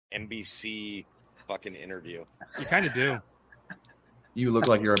NBC fucking interview. You kind of do. You look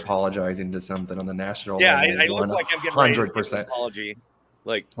like you're apologizing to something on the national Yeah, level. I look like I'm getting ready to give an apology.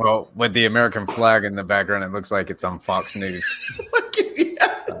 Like, well, with the American flag in the background, it looks like it's on Fox News.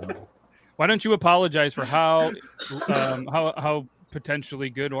 Why don't you apologize for how potentially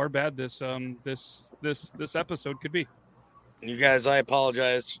good or bad this episode could be? You guys, I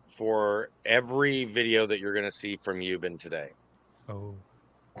apologize for every video that you're going to see from Euban today. Oh,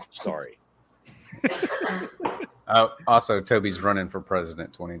 sorry. Also, Toby's running for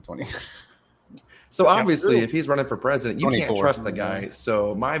president 2020. So obviously, if he's running for president, you can't trust the guy.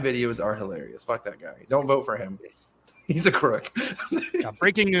 So my videos are hilarious. Fuck that guy. Don't vote for him. He's a crook.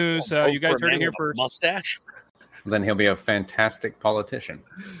 Breaking news. You guys heard it here first. Mustache. Then he'll be a fantastic politician.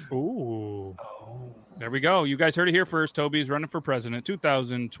 Ooh. There we go. You guys heard it here first. Toby's running for president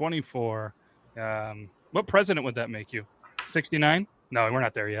 2024. What president would that make you? 69? No, we're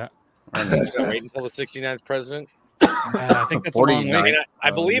not there yet. So wait until the 69th president. I think that's a long way. I mean,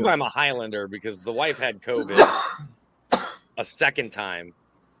 I believe I'm a Highlander because the wife had COVID a second time.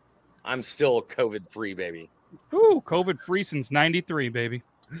 I'm still COVID-free, baby. Ooh, COVID-free since 93, baby.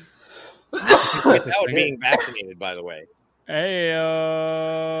 Without being vaccinated, by the way. Hey,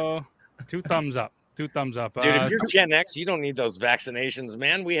 2 thumbs up. 2 thumbs up. Dude, if you're Gen X, you don't need those vaccinations,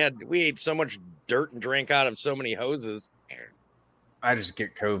 man. We ate so much dirt and drank out of so many hoses. I just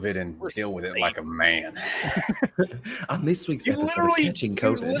get COVID and deal with it like a man. On this week's episode of Catching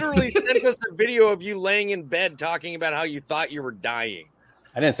COVID. You literally sent us a video of you laying in bed talking about how you thought you were dying.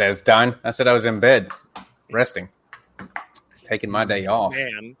 I didn't say I was dying. I said I was in bed, resting. Taking my day off.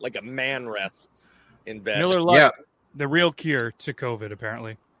 Man, like a man rests in bed. Miller Lite, the real cure to COVID,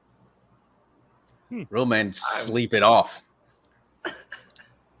 apparently. Real men sleep it off.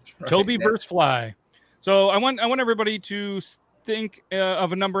 Toby versus Fly. So I want everybody to think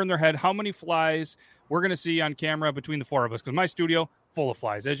of a number in their head. How many flies we're going to see on camera between the 4 of us? Because my studio full of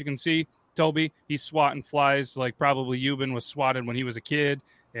flies. As you can see, Toby, he's swatting flies like probably Euban was swatted when he was a kid.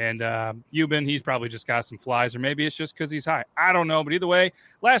 And Euban, he's probably just got some flies, or maybe it's just because he's high. I don't know. But either way,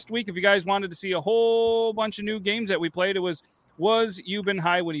 last week, if you guys wanted to see a whole bunch of new games that we played, it was Euban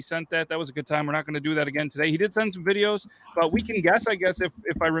high when he sent that. That was a good time. We're not going to do that again today. He did send some videos, but we can guess, I guess, if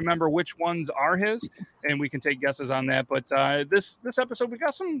I remember which ones are his, and we can take guesses on that. But this episode, we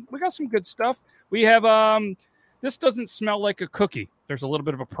got some good stuff. We have this doesn't smell like a cookie. There's a little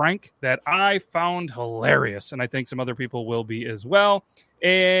bit of a prank that I found hilarious, and I think some other people will be as well.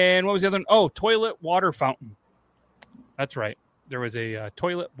 And what was the other one? Oh, toilet water fountain. That's right. There was a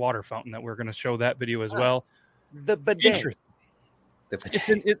toilet water fountain that we're going to show that video as well. The bidet.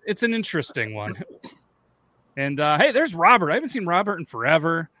 It's an interesting one. And hey, there's Robert. I haven't seen Robert in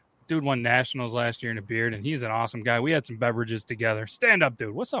forever. Dude won nationals last year in a beard, and he's an awesome guy. We had some beverages together. Stand up,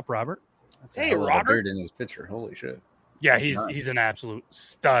 dude. What's up, Robert? That's hey, Robert. In his picture. Holy shit. Yeah, he's an absolute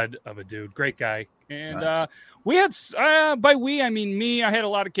stud of a dude. Great guy. And nice. We had, by we, I mean me, I had a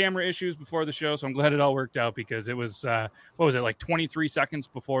lot of camera issues before the show, so I'm glad it all worked out because it was, what was it, like 23 seconds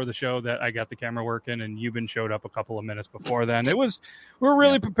before the show that I got the camera working, and Euban showed up a couple of minutes before then. We were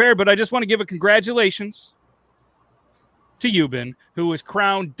really prepared, but I just want to give a congratulations to Euban, who was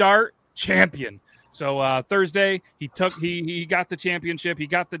crowned Dart champion. So Thursday, he got the championship. He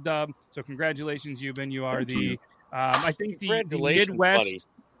got the dub. So congratulations, Euban. You are I think the Midwest buddy.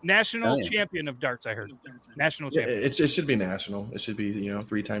 National champion of darts. I heard national champion. It should be national. It should be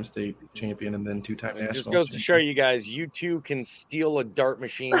 3-time state champion and then 2-time national. It just goes to show you guys, you too can steal a dart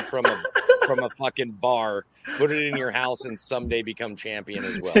machine from a fucking bar, put it in your house, and someday become champion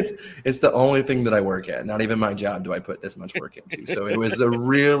as well. It's the only thing that I work at. Not even my job do I put this much work into. So it was a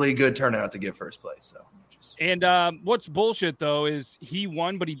really good turnout to get first place. So. And what's bullshit though is he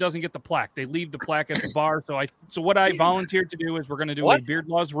won, but he doesn't get the plaque. They leave the plaque at the bar. So what I volunteered to do is we're going to do a Beard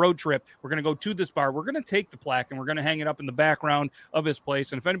Laws road trip. We're going to go to this bar. We're going to take the plaque and we're going to hang it up in the background of his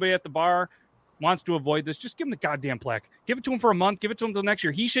place. And if anybody at the bar wants to avoid this, just give him the goddamn plaque. Give it to him for a month. Give it to him until next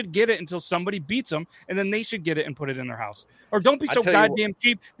year. He should get it until somebody beats him, and then they should get it and put it in their house. Or don't be so goddamn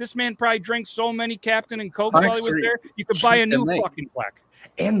cheap. This man probably drank so many Captain and Coke while he was there. You could buy a new fucking plaque.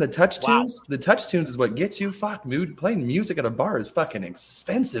 And the touch tunes, the touch tunes is what gets you. Fuck, dude, playing music at a bar is fucking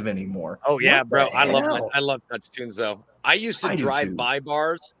expensive anymore. Oh yeah, bro, I love touch tunes though. I used to drive by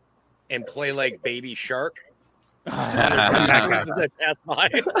bars and play like Baby Shark. As I pass by,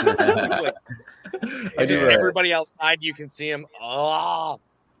 everybody outside, you can see him. Oh,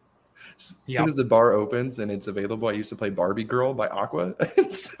 as soon as the bar opens and it's available, I used to play Barbie Girl by Aqua,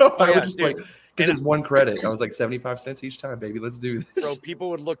 and so I would just like. Because it's 1 credit. I was like 75 cents each time, baby. Let's do this. Bro, people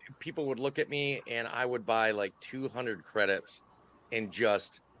would look at me and I would buy like 200 credits and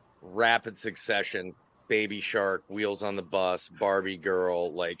just rapid succession. Baby Shark, Wheels on the Bus, Barbie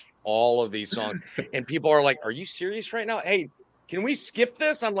Girl, like all of these songs. And people are like, are you serious right now? Hey, can we skip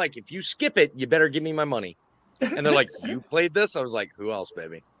this? I'm like, if you skip it, you better give me my money. And they're like, you played this? I was like, who else,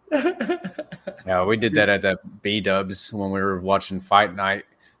 baby? Yeah, we did that at the B-Dubs when we were watching Fight Night.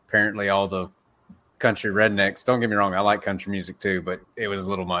 Apparently all the country rednecks, don't get me wrong, I like country music too, but it was a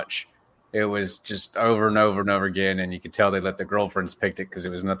little much. It was just over and over and over again, and you could tell they let the girlfriends pick it because it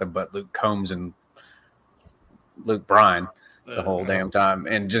was nothing but Luke Combs and Luke Bryan the whole damn time,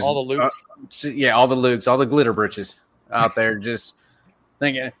 and just all the Lukes, all the Lukes, all the glitter britches out there, just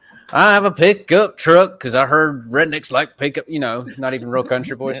thinking, I have a pickup truck because I heard rednecks like pickup. Not even real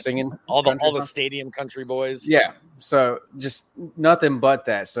country boys singing all the stadium country boys. Yeah, so just nothing but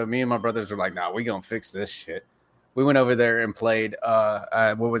that. So me and my brothers were like, "Nah, we gonna fix this shit." We went over there and played.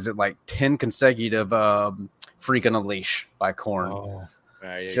 What was it, like 10 consecutive "Freak on a Leash" by Korn. Oh.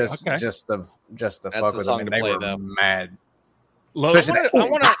 Just to fuck with them, and they were mad. I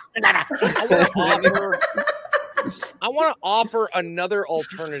want to offer another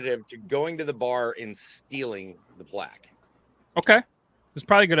alternative to going to the bar and stealing the plaque. Okay, that's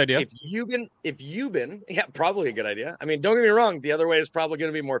probably a good idea. If you've been, yeah, probably a good idea. I mean, don't get me wrong, the other way is probably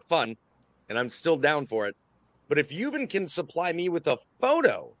going to be more fun, and I'm still down for it. But if Euban can supply me with a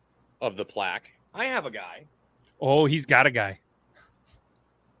photo of the plaque, I have a guy. Oh, he's got a guy.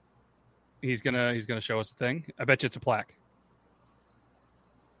 He's gonna show us a thing. I bet you it's a plaque.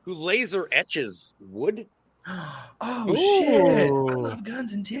 Who laser etches wood? Oh, shit. I love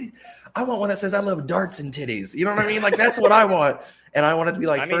guns and titties. I want one that says I love darts and titties. You know what I mean? Like, that's what I want. And I want it to be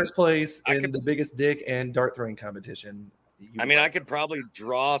like first place in the biggest dick and dart throwing competition. I could probably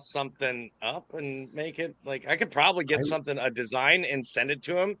draw something up and make it like I could probably get a design and send it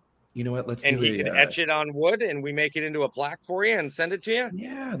to him. You know what? He can etch it on wood, and we make it into a plaque for you and send it to you.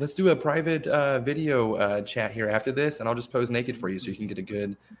 Yeah, let's do a private video chat here after this, and I'll just pose naked for you so you can get a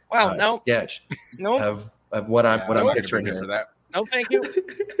good sketch of what I'm picturing here. For that. No, thank you.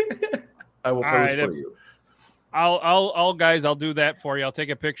 I will pose for you. I'll do that for you. I'll take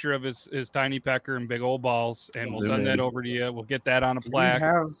a picture of his tiny pecker and big old balls, and we'll send that over to you. We'll get that on a plaque.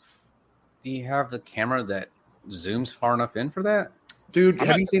 Do you have the camera that zooms far enough in for that? Dude,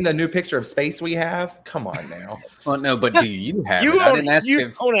 have you seen the new picture of space we have? Come on now. Well, no, but do you have it? I didn't ask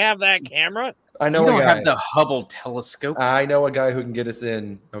you don't have that camera? I know you don't have the Hubble telescope. I know a guy who can get us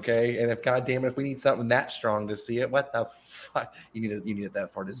in, okay? And if if we need something that strong to see it, what the fuck? You need it that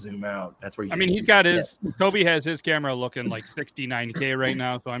far to zoom out. That's where he's got Toby has his camera looking like 69K right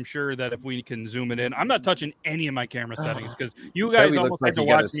now, so I'm sure that if we can zoom it in, I'm not touching any of my camera settings because you guys almost like to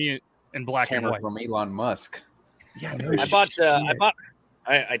watch me in black and white. From Elon Musk. Yeah, no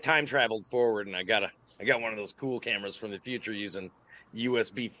I time traveled forward and I got one of those cool cameras from the future using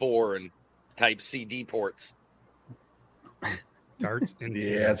USB 4 and Type CD ports. Darts.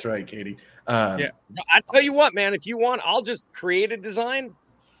 Yeah, that's right, Katie. I tell you what, man, if you want, I'll just create a design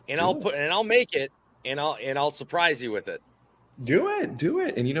and I'll make it and I'll surprise you with it. Do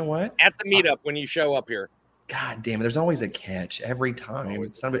it. And you know what? At the meetup when you show up here. God damn it. There's always a catch every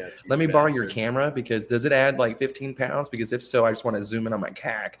time. Let me borrow your camera because does it add like 15 pounds? Because if so, I just want to zoom in on my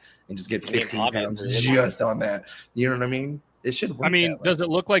CAC and just get 15 pounds just on that. You know what I mean? It should work. Does it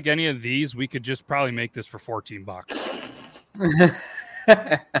look like any of these? We could just probably make this for $14.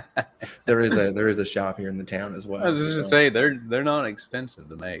 There is a shop here in the town as well. I was just to say they're not expensive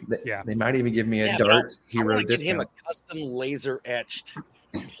to make. They might even give me a Dart Hero discount. Get him a custom laser etched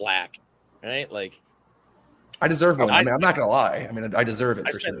plaque, right? Like I deserve one. I'm not gonna lie. I deserve it.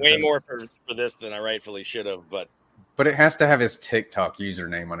 I spent way more for this than I rightfully should have, but it has to have his TikTok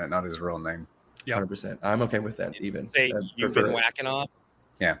username on it, not his real name. Yeah, 100%. I'm okay with that. Even say you've been whacking off.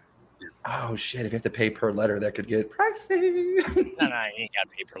 Yeah. Oh shit! If you have to pay per letter, that could get pricey. No, I ain't got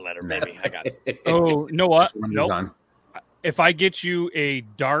to pay per letter, baby. I got it. Oh, you know what? Nope. If I get you a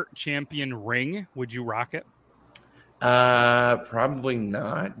Dart Champion ring, would you rock it? Probably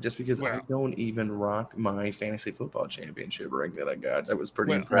not. Just because I don't even rock my fantasy football championship ring that I got. That was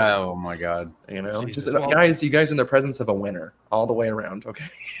pretty impressive. Oh my god! You guys in the presence of a winner all the way around. Okay.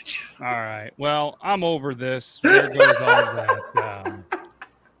 All right. Well, I'm over this. There goes all that.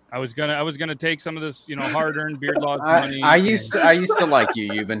 I was gonna take some of this, hard-earned Beard Laws money. I used to like you,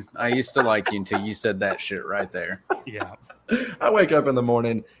 Euban. I used to like you until you said that shit right there. Yeah. I wake up in the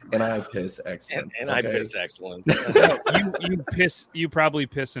morning and I piss excellent. And I piss excellent. You probably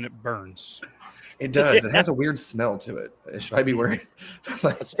piss and it burns. It does. It has a weird smell to it. Should I be worried?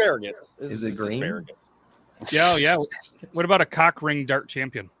 Asparagus. Is it green? Asparagus. Yeah. What about a cock ring Dart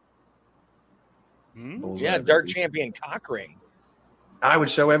Champion? Yeah, Dart Champion cock ring. I would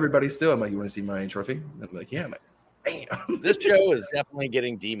show everybody still. I'm like, you want to see my trophy? I'm like, yeah. I'm like, damn. This show is definitely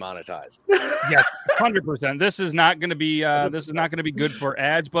getting demonetized. Yes, 100%. This is not going to be good for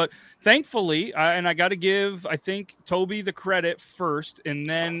ads, but thankfully, and I got to give, I think, Toby the credit first, and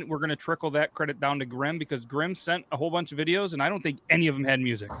then we're going to trickle that credit down to Grim, because Grim sent a whole bunch of videos, and I don't think any of them had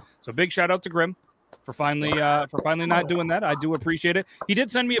music. So big shout out to Grim for finally not doing that. I do appreciate it. He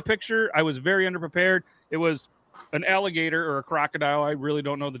did send me a picture. I was very underprepared. It was an alligator or a crocodile. I really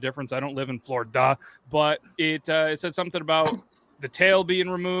don't know the difference. I don't live in Florida, but it said something about the tail being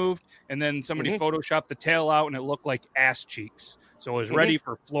removed, and then somebody photoshopped the tail out, and it looked like ass cheeks. So it was ready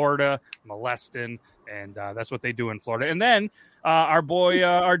for Florida molesting, and that's what they do in Florida. And then our boy,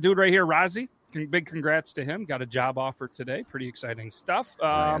 our dude right here, Razi, big congrats to him. Got a job offer today. Pretty exciting stuff.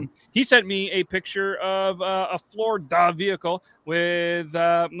 He sent me a picture of a Florida vehicle with,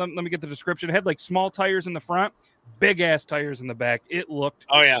 let me get the description. It had like small tires in the front, big ass tires in the back. It looked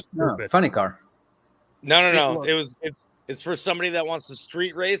funny car. No. It's for somebody that wants to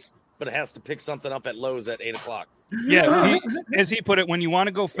street race, but it has to pick something up at Lowe's at 8:00. Yeah, as he put it, when you want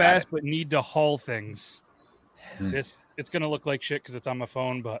to go fast but need to haul things, it's gonna look like shit because it's on my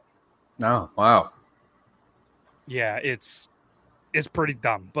phone. But oh wow, yeah, it's pretty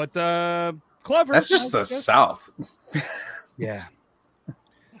dumb, but clever. That's just the South. Yeah.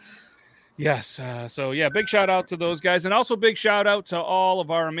 Yes. So, yeah, big shout out to those guys. And also big shout out to all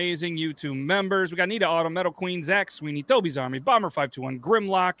of our amazing YouTube members. We got Nita Auto, Metal Queen, Zach Sweeney, Toby's Army, Bomber521,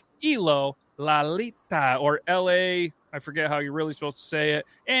 Grimlock, Elo, Lalita, or L.A., I forget how you're really supposed to say it,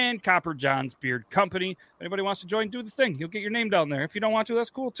 and Copper John's Beard Company. If anybody wants to join, do the thing. You'll get your name down there. If you don't want to, that's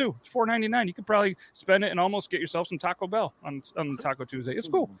cool, too. It's $4.99. You could probably spend it and almost get yourself some Taco Bell on Taco Tuesday. It's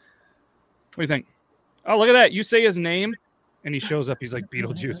cool. What do you think? Oh, look at that. You say his name, and he shows up. He's like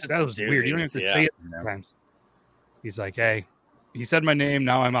Beetlejuice. That was weird. You don't have to say it sometimes. He's like, hey, he said my name.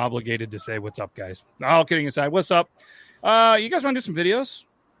 Now I'm obligated to say what's up, guys. All kidding aside, what's up? You guys want to do some videos?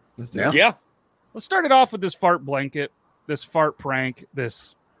 Let's do it. Yeah. Let's start it off with this fart blanket, this fart prank.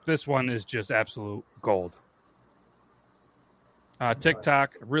 This one is just absolute gold.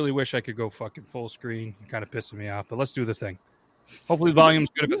 TikTok, I really wish I could go fucking full screen. You're kind of pissing me off, but let's do the thing. Hopefully the volume's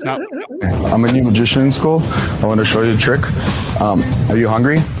good. If it's not, I'm a new magician in school. I want to show you a trick. Are you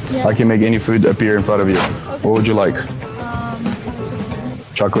hungry? Yeah. I can make any food appear in front of you. Okay. What would you like?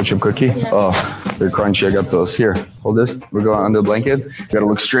 Chocolate chip cookie? Yeah. Oh, they're crunchy. I got those. Here, hold this. We're going under the blanket. You gotta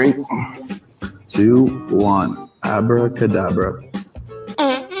look straight. 2, 1. Abracadabra.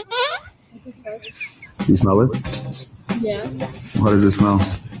 You smell it? Yeah. What does it smell?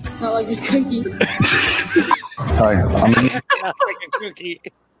 Not like a cookie. Hi, I'm Like a cookie.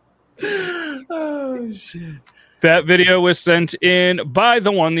 Oh, shit. that video was sent in by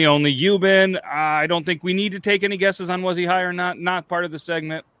the one, the only Eubin. I don't think we need to take any guesses on was he high or not. Not part of the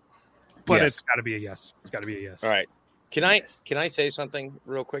segment, but It's got to be a yes. It's got to be a yes. All right. Can I say something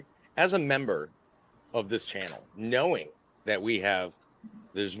real quick? As a member of this channel, knowing that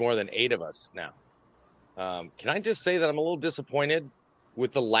there's more than 8 of us now, can I just say that I'm a little disappointed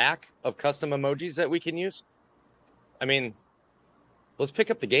with the lack of custom emojis that we can use? I mean, let's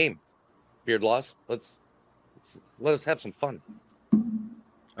pick up the game, Beard Laws. Let us have some fun.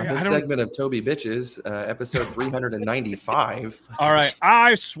 On this segment of Toby Bitches, episode 395. All right.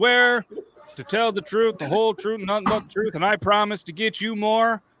 I swear to tell the truth, the whole truth, nothing but the truth, and I promise to get you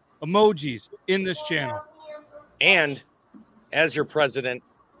more emojis in this channel. And as your president,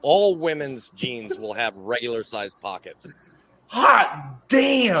 all women's jeans will have regular sized pockets. Hot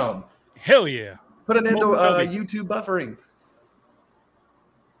damn! Hell yeah. Put an end to YouTube buffering.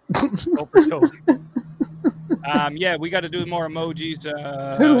 Yeah, we got to do more emojis.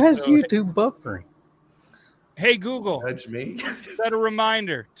 Who has YouTube buffering? Hey, Google. Judge me. Set a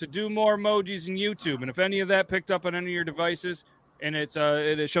reminder to do more emojis in YouTube. And if any of that picked up on any of your devices and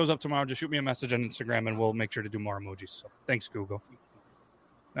it shows up tomorrow, just shoot me a message on Instagram and we'll make sure to do more emojis. So thanks, Google.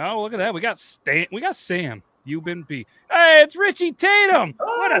 Oh, look at that. We got Sam. Eubin B. Hey, it's Richie Tatum.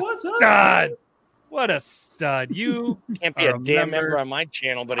 Oh, what a stud. What a stud. You can't be a damn member on my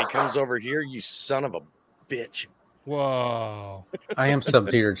channel, but he comes over here, you son of a bitch. Whoa. I am sub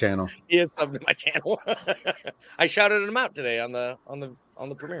to your channel. He is sub to my channel. I shouted him out today on the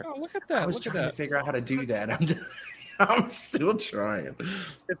premiere. Oh, look at that. I was trying to figure out how to do that. I'm still trying.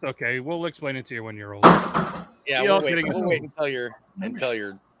 It's okay. We'll explain it to you when you're older. Yeah, we'll wait until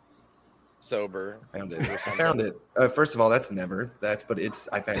you're sober. I found it. First of all, that's never. I figured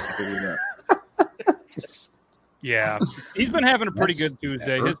it out. Yeah, he's been having a pretty good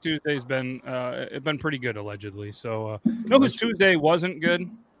Tuesday. His Tuesday's been pretty good allegedly. So you know whose Tuesday wasn't good?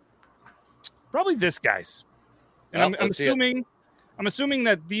 Probably this guy's. And I'm I'm assuming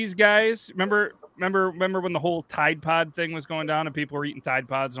that these guys remember when the whole Tide Pod thing was going down and people were eating Tide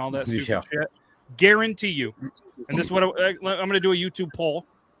Pods and all that stupid shit. Guarantee you, and this is what I'm going to do a YouTube poll.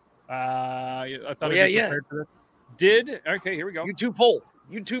 I thought I'd be prepared for this. Okay, here we go. YouTube poll.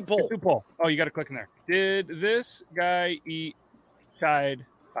 Oh, you got to click in there. Did this guy eat Tide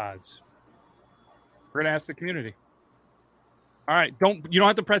Pods? We're gonna ask the community. All right, you don't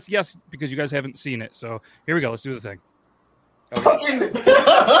have to press yes because you guys haven't seen it. So here we go. Let's do the thing. Okay.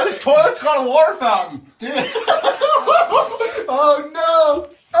 This toilet's got a water fountain, dude. Oh no!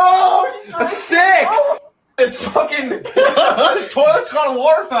 Oh, I'm sick. This toilet's got a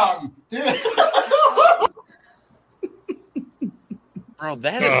water fountain, dude. Bro,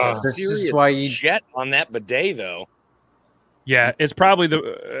 that is a serious jet on that bidet, though. Yeah, it's probably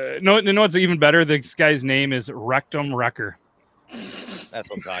no. What's even better? This guy's name is Rectum Wrecker. That's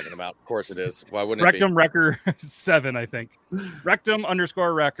what I'm talking about. Of course it is. Why wouldn't Rectum Wrecker 7, I think.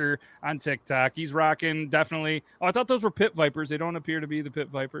 Rectum_Wrecker on TikTok. He's rocking definitely. Oh, I thought those were pit vipers. They don't appear to be the pit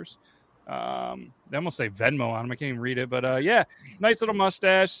vipers. They almost say Venmo on them. I can't even read it, but yeah, nice little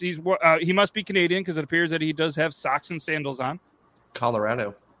mustache. He must be Canadian because it appears that he does have socks and sandals on.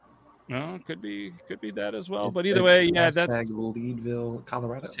 Colorado. No, could be that as well. But either way, yeah, that's Leadville,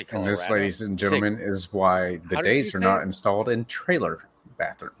 Colorado. And this, ladies and gentlemen, is why bidets are not installed in trailer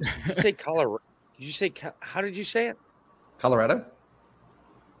bathrooms. Did you say Colorado? Did you say how did you say it? Colorado.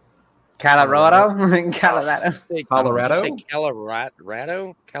 Colorado.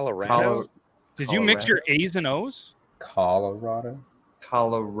 Did you mix your A's and O's? Colorado.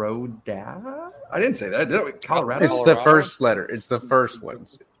 I didn't say that. Did I? Colorado. It's the first letter. It's the first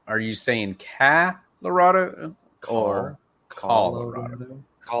ones. Are you saying Colorado or Colorado?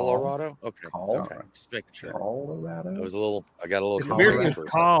 Colorado? Okay. Okay. Just making sure. Colorado. I got a little confused.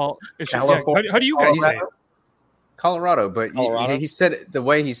 How do you guys say it? Colorado, but Colorado? He said it, the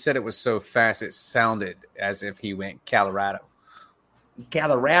way he said it was so fast, it sounded as if he went Colorado.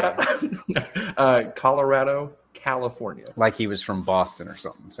 Colorado, California. Like he was from Boston or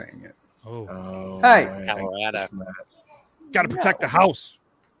something saying it. Oh. Hey, right. Colorado. Got to protect the house.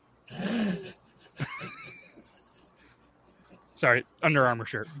 Sorry, Under Armour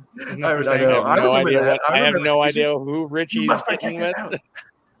shirt. I have no idea who Richie's sticking with.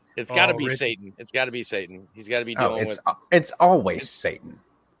 It's got to be Richie. Satan. It's got to be Satan. He's got to be dealing with. It's always Satan.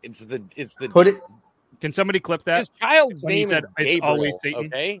 It's the. Put it. Can somebody clip that? His child's When he name said is it's Gabriel. always Satan.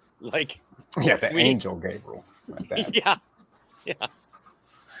 Okay, like the angel Gabriel. Like that. yeah.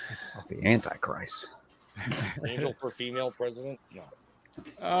 Of the Antichrist. Angel for female president. No.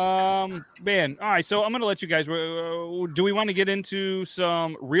 Man. All right. So I'm gonna let you guys. Do we want to get into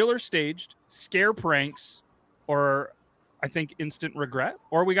some real or staged scare pranks, or I think instant regret,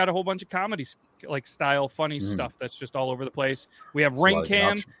 or we got a whole bunch of comedy like style funny stuff that's just all over the place. We have ring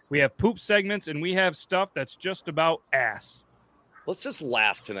cam, we have poop segments, and we have stuff that's just about ass. Let's just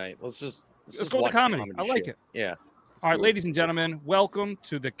laugh tonight. Let's go with comedy. I like it. Yeah. All right, ladies and gentlemen, welcome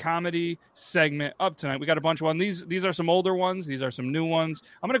to the comedy segment of tonight. We got a bunch of ones. These are some older ones. These are some new ones.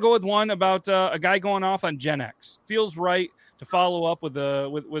 I'm going to go with one about a guy going off on Gen X. Feels right to follow up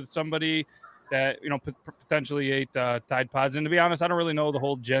with somebody that potentially ate Tide Pods. And to be honest, I don't really know the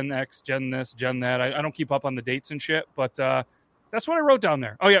whole Gen X, Gen this, Gen that. I don't keep up on the dates and shit. But that's what I wrote down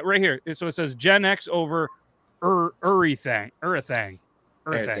there. Oh yeah, right here. So it says Gen X over thing.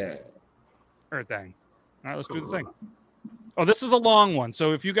 All right, let's do the thing. Oh, this is a long one.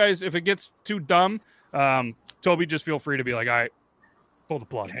 So if it gets too dumb, Toby, just feel free to be like, all right, pull the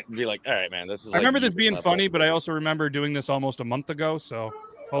plug. Be like, all right, man, this is. I remember this being funny, but I also remember doing this almost a month ago. So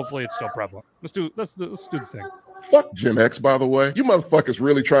hopefully it's still prevalent. Let's do the thing. Fuck Gen X, by the way. You motherfuckers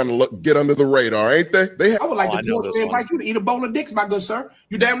really trying to get under the radar, ain't they? I would like to force invite you to eat a bowl of dicks, my good sir.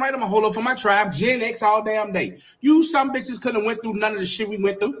 You damn right I'm going to hold up for my tribe, Gen X all damn day. You some bitches couldn't have went through none of the shit we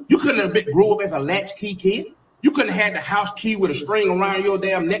went through. You couldn't have grew up as a latchkey kid. You couldn't have had the house key with a string around your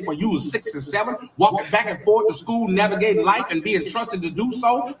damn neck when you was 6 and 7, walking back and forth to school, navigating life and being trusted to do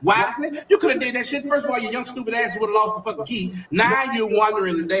so wisely. You could have did that shit. First of all, your young stupid ass would have lost the fucking key. Now you're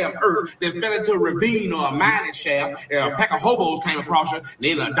wandering the damn earth that fell into a ravine or a mining shaft. A pack of hobos came across you, and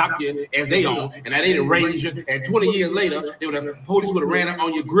they adopted you as they own, and now they done raised you. And 20 years later, the police would have ran up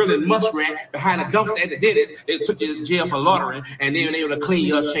on you grilling muskrat behind a dumpster that did it. They took you to jail for loitering, and then they would have cleaned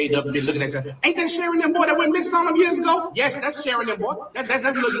you up, shaved up, and been looking at you. Ain't that Sharon, that boy that went missing on them years ago? Yes, that's Sharon, that boy. That's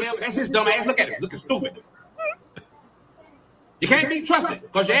little man. That's his dumb ass. Look at him, looking stupid. You can't be trusted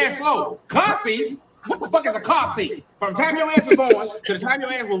because your ass slow. Car seat? What the fuck is a car seat? From the time your ass was born to the time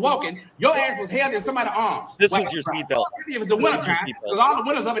your ass was walking, your ass was held in somebody's arms. This is your seatbelt. It was the winter time because all the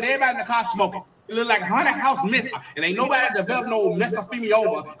windows up and everybody in the car smoking. It look like haunted house mess. And ain't nobody developed no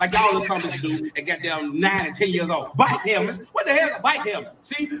mesothelioma like y'all little something do and got them 9 and 10 years old. Bike helmets. What the hell is a bike helmet?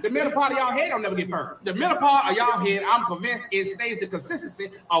 See, the middle part of y'all head don't never get burned. The middle part of y'all head, I'm convinced it stays the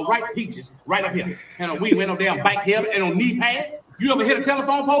consistency of ripe peaches right up here. And we went no damn bike helmet and on knee pads. You ever hit a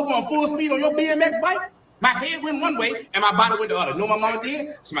telephone pole going full speed on your BMX bike? My head went one way and my body went the other. You know what my mama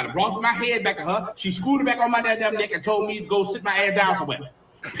did? Somebody brought my head back to her. She screwed it back on my damn neck and told me to go sit my ass down somewhere.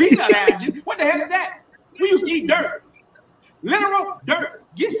 Peanut allergy? What the hell is that? We used to eat dirt. Literal dirt.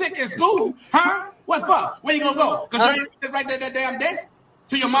 Get sick in school, huh? What for? Where you gonna go? Because you sit right there at that damn desk.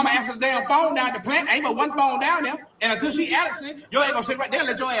 Till your mama answers the damn phone down at the plant. Ain't but one phone down there. And until she answers it, your ass gonna sit right there and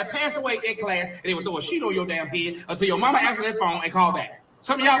let your ass pass away in class. And they would throw a sheet on your damn head until your mama answers that phone and call back.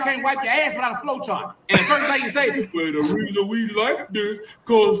 Some of y'all can't wipe your ass without a flow chart. And the first thing you say, well, the reason we like this,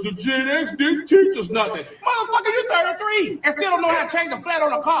 because the Gen X didn't teach us nothing. Motherfucker, you 33 and still don't know how to change the flat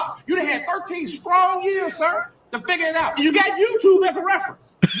on a car. You done had 13 strong years, sir, to figure it out. You got YouTube as a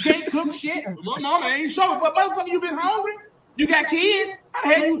reference. You can't cook shit. My mama ain't showing, but motherfucker, you been hungry? You got kids? How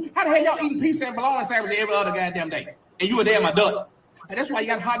the hell y'all eating pizza and bologna sandwich every other goddamn day? And you a damn adult. And that's why you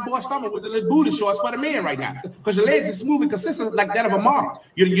got a hot boy stomach with the little booty shorts for the men right now. Because your legs are smooth and consistent like that of a model.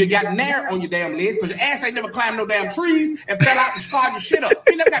 You got nair on your damn legs because your ass ain't never climbed no damn trees and fell out and scarred your shit up.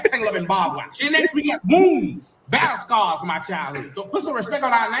 You never got tangled up in barbed wire. And next we got wounds, battle scars from my childhood. So put some respect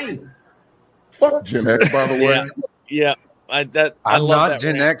on our name. Fuck Gen X, by the way. Yeah. I'm not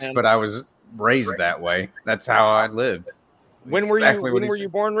Gen X, but I was raised that way. That's how I lived. When were you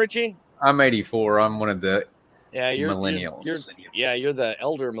born, Richie? I'm 84. I'm one of the you're millennials. You're the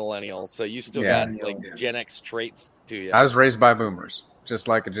elder millennial, so you still got like Gen X traits to you. I was raised by boomers, just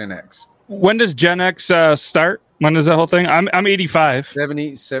like a Gen X. When does Gen X start? When does that whole thing? I'm 85.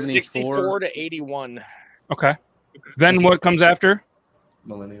 74 64 to 81. Okay. Then what comes after?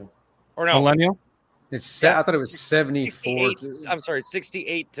 Millennial. Or no? Millennial? I thought it was 74. I'm sorry,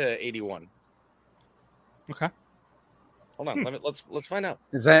 68 to 81. Okay. Hold on, let's find out.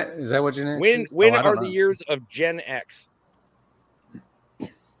 Is that what Gen X? When are the years of Gen X?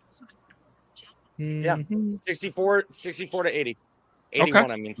 Yeah, 64 to 80. 81,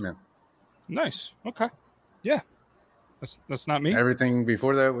 okay. I mean. Yeah. Nice. Okay. Yeah. That's not me. Everything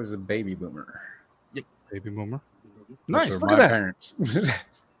before that was a baby boomer. Yep. Baby boomer. Nice. Look at my parents.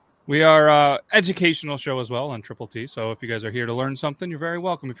 We are educational show as well on Triple T. So if you guys are here to learn something, you're very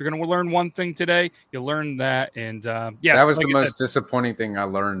welcome. If you're going to learn one thing today, you'll learn that. And that was the most disappointing thing I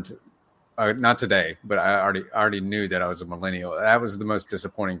learned. Not today, but I already knew that I was a millennial. That was the most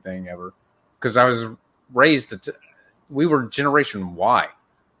disappointing thing ever, because I was raised we were Generation Y,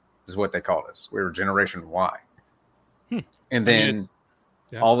 is what they called us. We were Generation Y, and then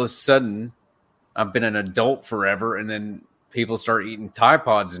all of a sudden, I've been an adult forever, and then people start eating Tide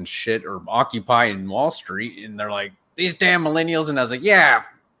Pods and shit, or occupying Wall Street, and they're like, these damn millennials. And I was like, yeah,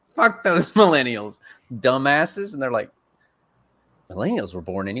 fuck those millennials, dumbasses. And they're like, millennials were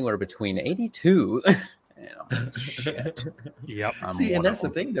born anywhere between 82. Shit. Yep. See, and that's the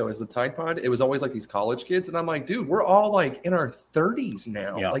thing, though, is the Tide Pod, it was always like these college kids. And I'm like, dude, we're all like in our 30s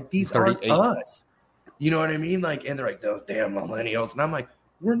now. Yeah. Like, these aren't us. You know what I mean? Like, and they're like, those damn millennials. And I'm like,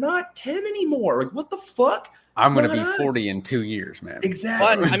 we're not 10 anymore. Like, what the fuck? I'm going to be 40 in 2 years, man.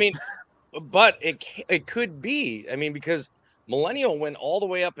 Exactly. But, I mean, but it could be. I mean, because millennial went all the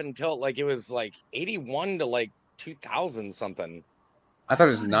way up until like it was like 81 to like 2000 something. I thought it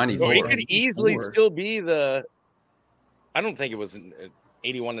was 94. So it could easily still be I don't think it was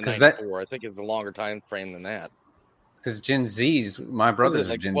 81 to 94. I think it's a longer time frame than that. Because Gen Zs, my brothers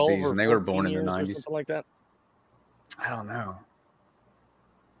are Gen Zs, and they were born in the 90s. Something like that. I don't know.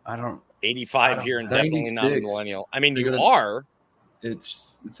 85 here and definitely not a millennial. I mean, you are. It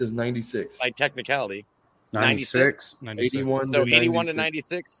says 96. By technicality. 96. 81 so 81 to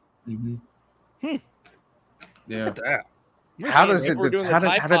 96. Mm-hmm. Yeah. How do they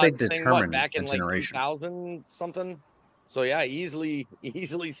determine back in like generation? 2000 something? So yeah, easily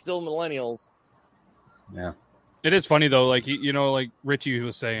still millennials. Yeah. It is funny though, like like Richie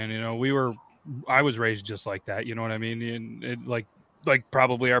was saying, I was raised just like that, you know what I mean? And it, like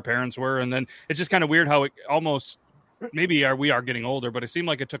probably our parents were, and then it's just kind of weird how it almost we are getting older, but it seemed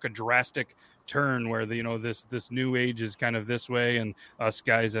like it took a drastic turn where this new age is kind of this way, and us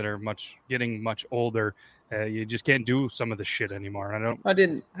guys that are getting much older, you just can't do some of the shit anymore. I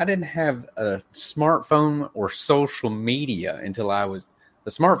didn't have a smartphone or social media until I was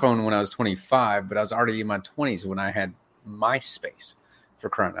the smartphone when I was 25, but I was already in my 20s when I had MySpace, for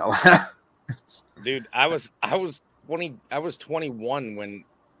crying out loud. Dude, I was 21 when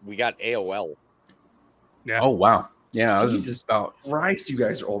we got AOL. Yeah. Oh wow. Yeah, I was Jesus about. Christ, you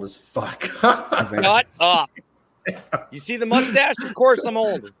guys are old as fuck. Shut up. You see the mustache? Of course I'm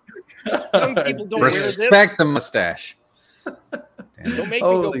old. Young people don't wear this. Respect the mustache. Don't make me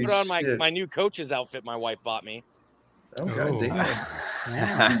go put on my new coach's outfit my wife bought me. Oh, God damn.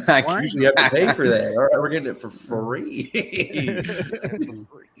 I usually have to pay for that. All right, we're getting it for free.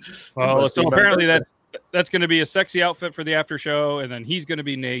 Well, so apparently that's going to be a sexy outfit for the after show, and then he's going to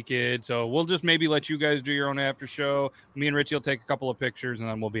be naked. So we'll just maybe let you guys do your own after show. Me and Richie will take a couple of pictures, and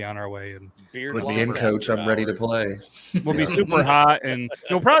then we'll be on our way. And with me and Coach, I'm ready to play. We'll be super hot, and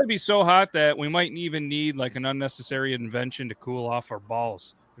it'll probably be so hot that we might even need like an unnecessary invention to cool off our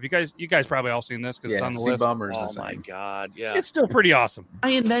balls. If you guys probably all seen this because it's on the list. Bombers. Oh my God, yeah, it's still pretty awesome. I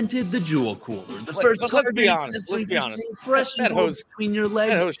invented the Jewel Cooler, the first. Let's be honest. Fresh that host between your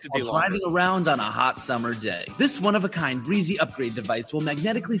legs while driving around on a hot summer day. This one-of-a-kind breezy upgrade device will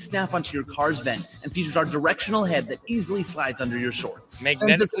magnetically snap onto your car's vent and features our directional head that easily slides under your shorts.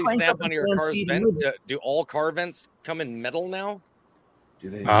 Magnetically snap onto your car's vent? Do all car vents come in metal now?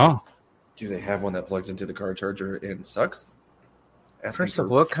 Do they? Oh. Do they have one that plugs into the car charger and sucks? First of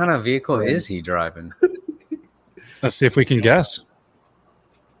all, what kind of vehicle is he driving? Let's see if we can guess.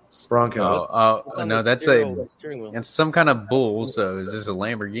 Bronco. Oh, no, that's it's some kind of bull. So is this a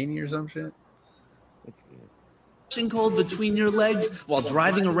Lamborghini or some shit? Cold between your legs while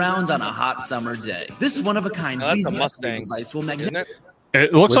driving around on a hot summer day. This one-of-a-kind breezy Mustang device will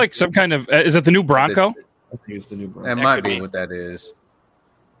It looks like some kind of. Is it the new Bronco? I think it's the new Bronco. That might be what that is.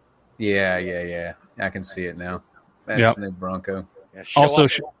 Yeah. I can see it now. That's the new Bronco. Yeah, also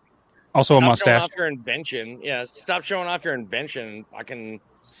a mustache. Showing off your invention. Yeah, stop showing off your invention. I can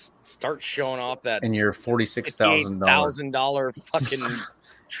start showing off that. And your $46,000 fucking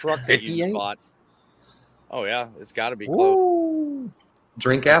truck that you just bought. Oh yeah, it's got to be close. Ooh.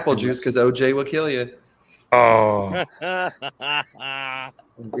 Drink apple juice because OJ will kill you. Oh. Yeah,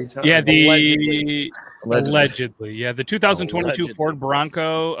 allegedly. Yeah, the 2022 Ford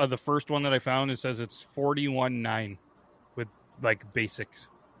Bronco, the first one that I found, it says it's $41,900 with like basics.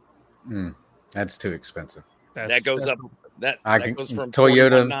 That's too expensive. That goes up. That goes from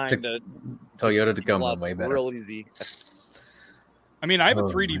Toyota to Tacoma way better. Real easy. I mean, I have a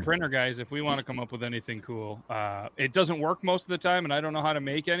 3D printer, guys, if we want to come up with anything cool. It doesn't work most of the time, and I don't know how to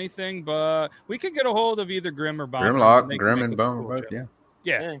make anything, but we could get a hold of either Grim or Bomber. Grim and Bomber, both,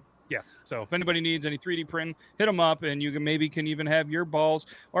 yeah. So if anybody needs any 3D print, hit them up, and you can even have your balls,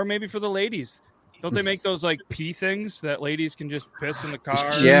 or maybe for the ladies. Don't they make those like pee things that ladies can just piss in the car?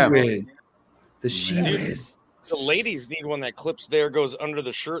 The She-Whiz. The ladies need one that clips there, goes under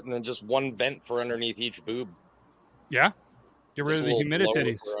the shirt, and then just one vent for underneath each boob. Yeah. Get rid of the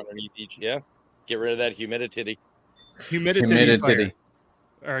humidity. Underneath each, get rid of that humidity. Humidity.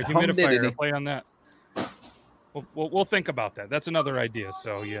 Or humidifier. Play on that. We'll think about that. That's another idea.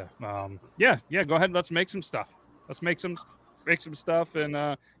 So go ahead. Let's make some stuff. Let's make some stuff,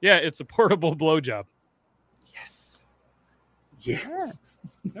 and it's a portable blowjob. Yes.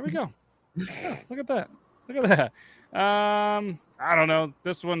 There we go. Yeah, look at that. I don't know.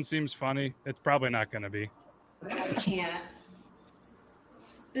 This one seems funny. It's probably not going to be. I can't.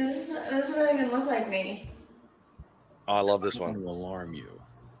 This doesn't even look like me. Oh, I love this one. To alarm you.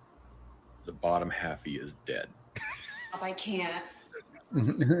 The bottom half of you is dead. I can't.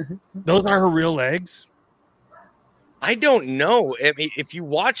 Those are her real legs? I don't know. I mean, if you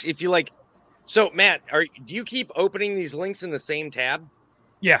like, so Matt, do you keep opening these links in the same tab?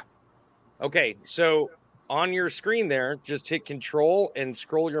 Yeah. Okay, so on your screen there, just hit Control and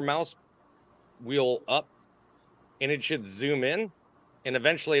scroll your mouse wheel up, and it should zoom in, and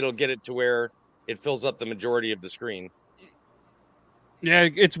eventually it'll get it to where it fills up the majority of the screen. Yeah,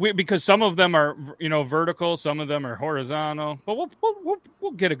 it's weird because some of them are, vertical, some of them are horizontal. But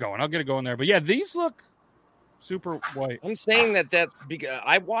we'll get it going. I'll get it going there. But yeah, these look super white. I'm saying that's because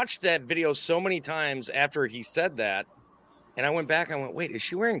I watched that video so many times after he said that, and I went back. I went, wait, is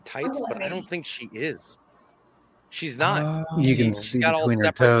she wearing tights? But I don't think she is. She's not. You can see got all between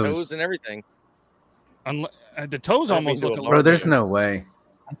her separate toes and everything. The toes almost look. Bro, there's no way.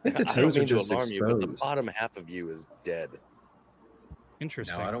 I think the toes are just exposed. You, but the bottom half of you is dead.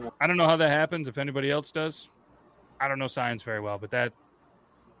 Interesting. No, I don't know how that happens. If anybody else does, I don't know science very well, but that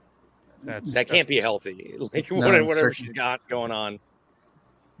can't be healthy. Like whatever she's got going on.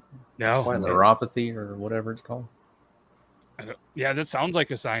 No, neuropathy or whatever it's called. Yeah, that sounds like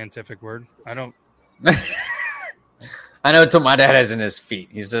a scientific word. I don't. I know it's what my dad has in his feet.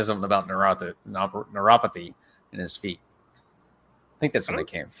 He says something about neuropathy in his feet. I think that's when they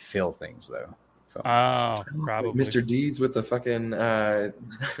can't feel things, though. Oh, probably. Mr. Deeds with the fucking with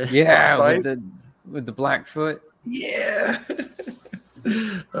the black foot. Yeah.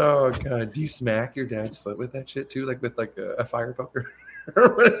 Oh god, do you smack your dad's foot with that shit too, like with like a fire poker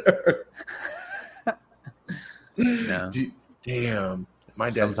or whatever? No. Damn, my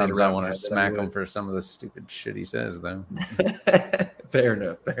dad. Sometimes I want to smack him for some of the stupid shit he says, though. Fair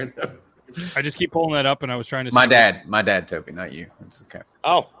enough. I just keep pulling that up, and I was trying to. My dad, Toby, not you. It's okay.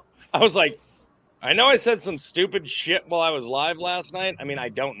 Oh, I was like, I know I said some stupid shit while I was live last night. I mean, I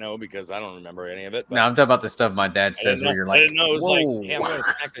don't know because I don't remember any of it. No, I'm talking about the stuff my dad says where you're like, I didn't know it was whoa. like, hey, I'm going to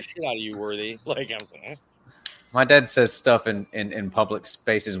smack the shit out of you, Worthy. Like, I was like, My dad says stuff in public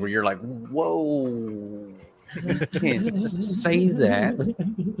spaces where you're like, whoa, you can't say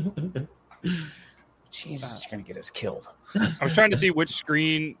that. Jesus, you're going to get us killed. I was trying to see which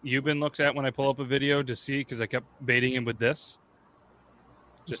screen Euban looks at when I pull up a video to see, because I kept baiting him with this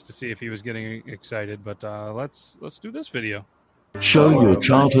just to see if he was getting excited. But let's do this video. Show your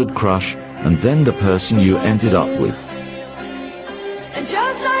childhood crush and then the person you ended up with. And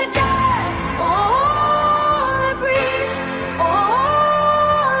just like that, all I breathe, all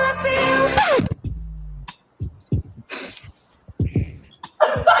I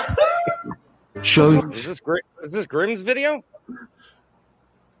feel. Show. Is this Grimm's video?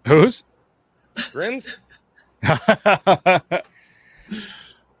 Whose? Grimm's?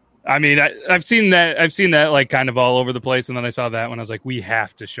 I mean, I've seen that like kind of all over the place, and then I saw that one. I was like, we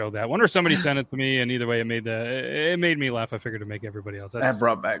have to show that one, or somebody sent it to me, and either way, it made me laugh. I figured to make everybody else. That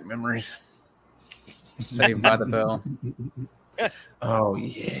brought back memories. Saved by the Bell. Oh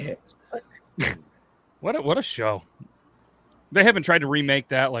yeah, what a show! They haven't tried to remake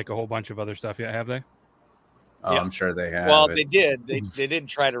that like a whole bunch of other stuff yet, have they? Oh, yeah. I'm sure they have. Well, they did. They did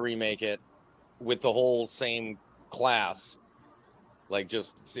try to remake it with the whole same class. Like,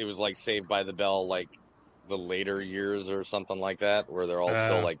 just it was like Saved by the Bell, like the later years or something like that, where they're all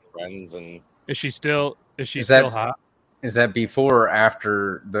still like friends. And is she still hot? Is that before or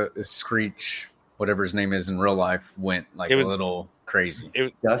after the Screech, whatever his name is in real life, went like a little crazy? It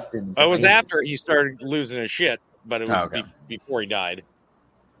was Dustin. Oh, it was after he started losing his shit, but it was before he died.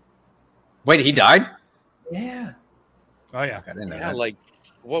 Wait, he died? Yeah. Oh yeah. I didn't know yeah, that. like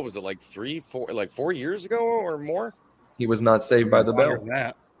what was it, like 4 years ago or more? He was not saved by the bell.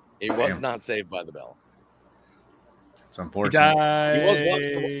 He was not saved by the bell. It's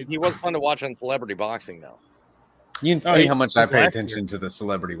unfortunate. He was fun to watch on Celebrity Boxing, though. You can see how much I pay attention to the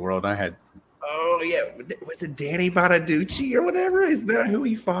celebrity world. Oh yeah, was it Danny Bonaducci or whatever? Is that who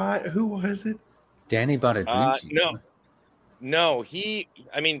he fought? Who was it? Danny Bonaducci. No.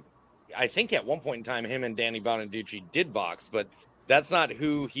 I think at one point in time, him and Danny Bonaducci did box, but that's not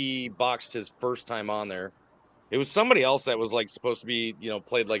who he boxed his first time on there. It was somebody else that was like supposed to be,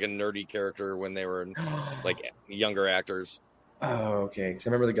 played like a nerdy character when they were like younger actors. Oh, okay. So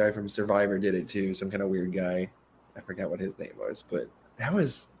I remember the guy from Survivor did it too. Some kind of weird guy. I forgot what his name was, but that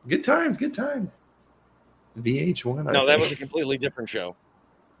was good times. Good times. VH1. No, that was a completely different show.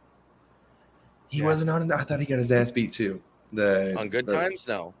 He wasn't on it. I thought he got his ass beat too. On Good Times?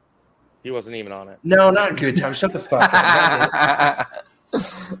 No, he wasn't even on it. No, not Good Times. Shut the fuck up.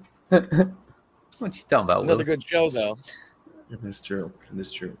 What you talking about? Another good show, though. It is true.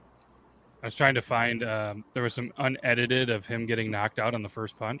 I was trying to find. There was some unedited of him getting knocked out on the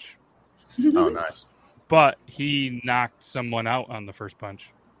first punch. Oh, nice. But he knocked someone out on the first punch.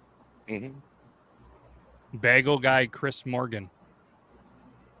 Mm-hmm. Bagel guy Chris Morgan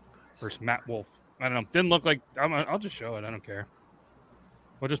versus Matt Wolf. I don't know. Didn't look like. I'll just show it. I don't care.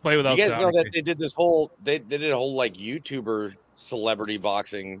 We'll just play without. You guys know that they did this whole. They did a whole like YouTuber celebrity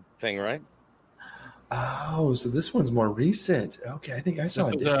boxing thing, right? Oh, so this one's more recent. Okay, I think I saw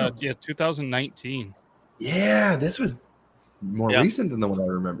it. 2019. Yeah, this was more recent than the one I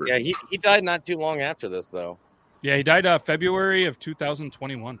remember. Yeah, he died not too long after this, though. Yeah, he died February of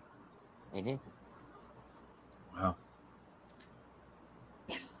 2021. Mm-hmm. Wow.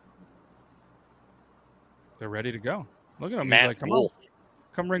 They're ready to go. Look at him. Matt He's like, come Wolf. on.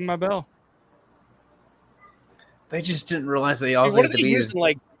 Come ring my bell. They just didn't realize they also Hey, had to be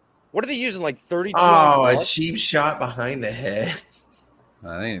what are they using? Like 32 Oh, ounce a gloves? cheap shot behind the head.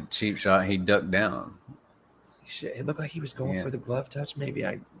 I think a cheap shot. He ducked down. Shit, it looked like he was going for the glove touch. Maybe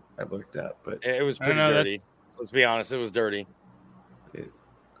I looked up, but It was pretty dirty. Let's be honest, it was dirty.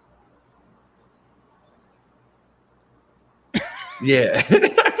 Yeah.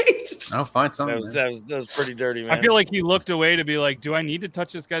 I'll find something. That was pretty dirty, man. I feel like he looked away to be like, do I need to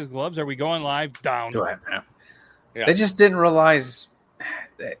touch this guy's gloves? Are we going live? Down. Do I have? Yeah. They just didn't realize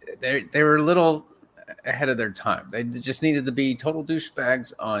they were a little ahead of their time. They just needed to be total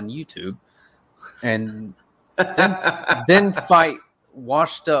douchebags on YouTube, and then fight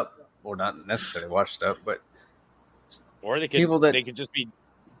washed up, or not necessarily washed up, but Or they could just be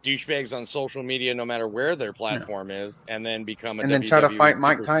douchebags on social media, no matter where their platform is, and then become a then try to fight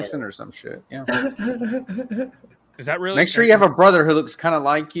Mike superstar. Tyson or some shit. Yeah. Is that really? Make sure you have a brother who looks kind of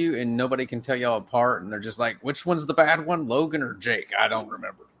like you, and nobody can tell y'all apart. And they're just like, which one's the bad one, Logan or Jake? I don't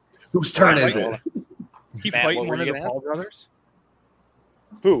remember. Whose turn is it? He fighting one of the Paul brothers?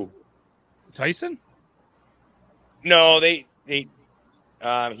 Who? Tyson? No, he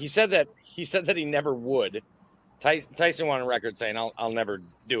said that he never would. Tyson went on record saying, "I'll never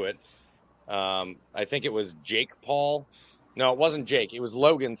do it." I think it was Jake Paul. No, it wasn't Jake. It was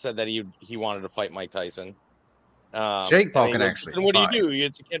Logan said that he wanted to fight Mike Tyson. Jake Paul can actually. And what do?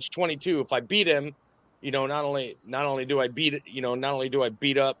 It's a catch-22. If I beat him, not only do I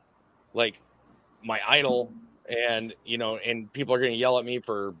beat up like my idol, and and people are going to yell at me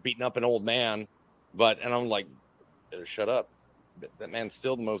for beating up an old man, and I'm like, shut up. That man's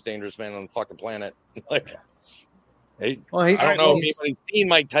still the most dangerous man on the fucking planet. Like, I don't know if anybody's seen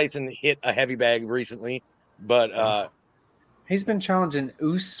Mike Tyson hit a heavy bag recently, but he's been challenging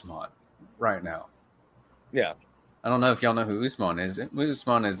Usman right now. Yeah. I don't know if y'all know who Usman is.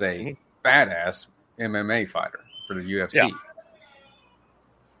 Usman is a badass MMA fighter for the UFC.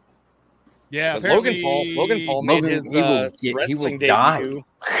 Yeah, Logan Paul made his wrestling debut.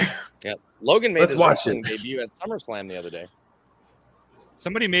 Yeah, Logan made his wrestling debut at SummerSlam the other day.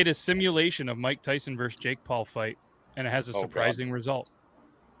 Somebody made a simulation of Mike Tyson versus Jake Paul fight, and it has a surprising result.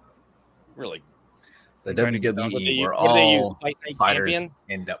 Really? The WWE, where all fighters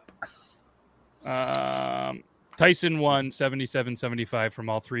end up. Tyson won 77-75 from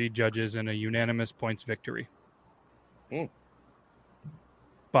all three judges in a unanimous points victory.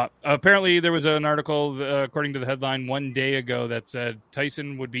 But apparently there was an article, according to the headline, one day ago that said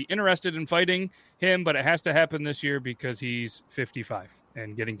Tyson would be interested in fighting him, but it has to happen this year because he's 55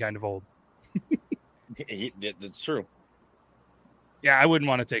 and getting kind of old. That's true. Yeah, I wouldn't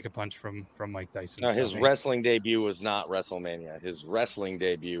want to take a punch from Mike Tyson. No, his wrestling debut was not WrestleMania. His wrestling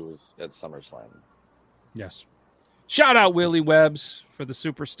debut was at SummerSlam. Yes. Shout out Willie Webbs for the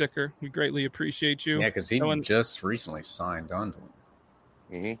super sticker. We greatly appreciate you. Yeah, because he just recently signed on to him.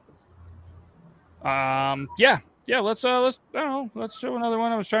 Yeah. Let's I don't know. Let's show another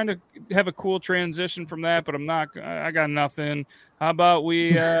one. I was trying to have a cool transition from that, but I'm not. I got nothing. How about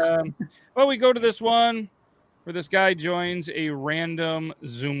we? We go to this one where this guy joins a random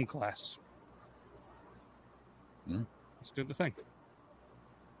Zoom class. Let's do the thing.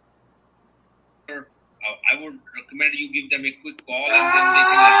 I would recommend you give them a quick call and then they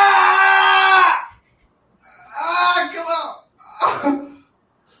can. Come on.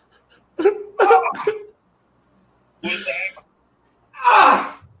 Who's that?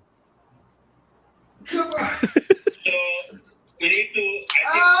 Come on. So we need to.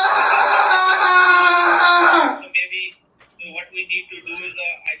 So maybe what we need to do is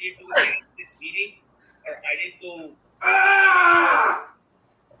I need to end this meeting, or I need to.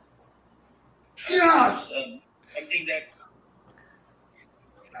 Something that.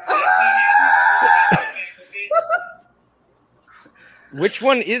 Which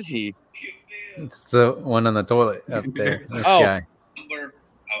one is he? It's the one on the toilet up there. This guy.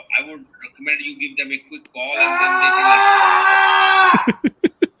 I would recommend you give them a quick call and then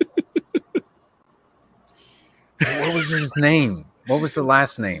they can. What was his name? What was the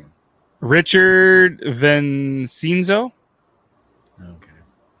last name? Richard Vincenzo. Okay.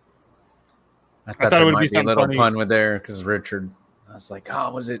 I thought there might be a little pun with there because Richard. I was like,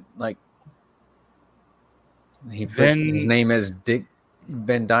 was it like his name is Dick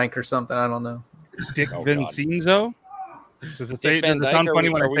Van Dyke or something? I don't know. Dick Vincenzo. Does it sound funny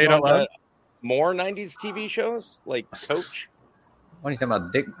when I say it out loud? More 90s TV shows like Coach. What are you talking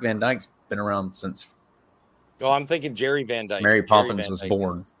about? Dick Van Dyke's been around since. Oh, I'm thinking Jerry Van Dyke. Mary Poppins was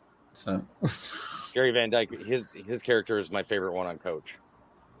born. So Jerry Van Dyke, his character is my favorite one on Coach.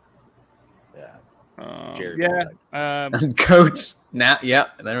 Yeah. Jerry Van Dyke. Coach. There we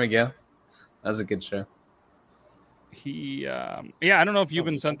go. That was a good show. I don't know if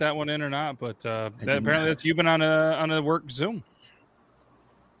Euban sent that one in or not, but apparently that's Euban on a work Zoom.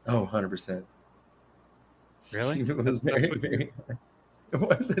 Oh, 100%. Really? It was Mary. It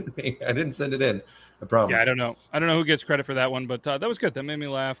wasn't me. I didn't send it in. I promise. Yeah, I don't know who gets credit for that one, but that was good. That made me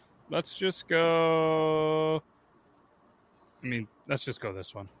laugh. Let's just go. Let's just go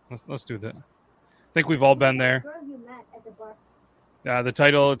this one. Let's do that. I think we've all been there. The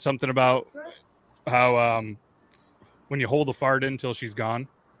title, it's something about how when you hold a fart in until she's gone.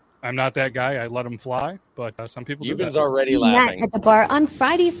 I'm not that guy. I let him fly, but some people do. Euban's already laughing. Matt at the bar on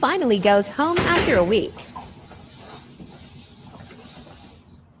Friday finally goes home after a week.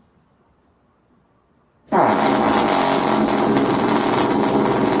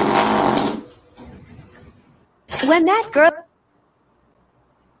 when that girl.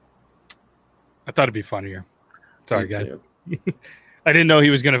 I thought it'd be funnier. Sorry, Me guys. too. I didn't know he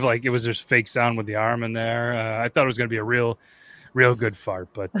was gonna it was just fake sound with the arm in there. I thought it was gonna be a real good fart,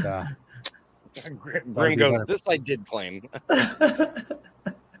 but Grim goes, this I did claim.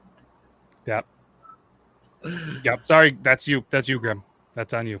 Yep. Sorry, that's you, Grim.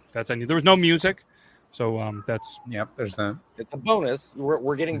 That's on you. There was no music, so that's There's that. It's a bonus.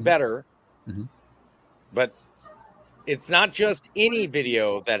 We're getting better, but it's not just any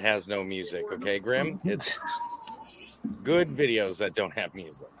video that has no music. Okay, Grim. It's good videos that don't have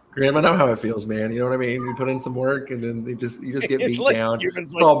music. Graham, I know how it feels, man. You know what I mean? You put in some work and then you just get beat like, down.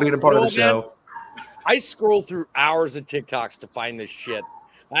 it's all being a part of the show. Man, I scroll through hours of TikToks to find this shit.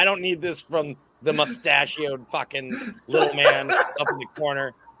 I don't need this from the mustachioed fucking little man up in the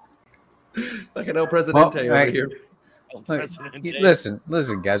corner. Fucking El Presidente over here.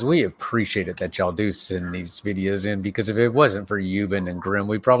 Listen, guys, we appreciate it that y'all do send these videos in, because if it wasn't for Euban and Grim,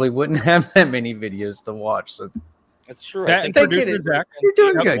 we probably wouldn't have that many videos to watch. So that's true. That, they get it. You're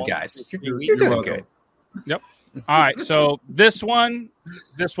doing good, guys. You're doing good. Yep. All right. So this one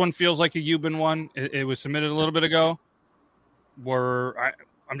feels like a Euban one. It was submitted a little bit ago.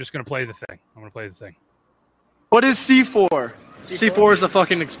 I'm just going to play the thing. I'm going to play the thing. What is C4? C4 is a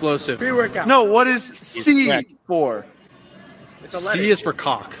fucking explosive. Pre-workout. No, what is C4? C is for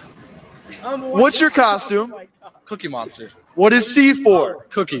cock. What's your costume? Cookie Monster. What is C4?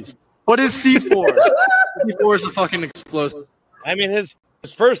 Cookies. What is C4? C4 is a fucking explosive. I mean, his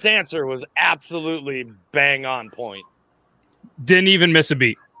first answer was absolutely bang on point. Didn't even miss a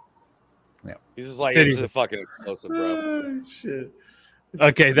beat. Yeah. He's just like, this is a fucking explosive, bro. Oh, shit.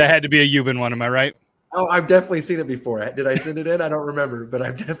 Okay, that had to be a Euban one. Am I right? Oh, I've definitely seen it before. Did I send it in? I don't remember, but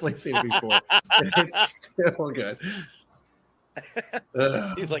I've definitely seen it before. It's still good.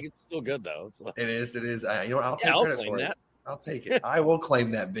 He's like, it's still good though. It's like, It is. You know what? I'll take credit for it. I'll take it. I will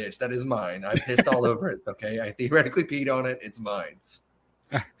claim that bitch. That is mine. I pissed all over it. Okay, I theoretically peed on it. It's mine.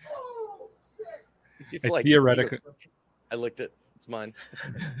 It's like, theoretically, I licked it. It's mine.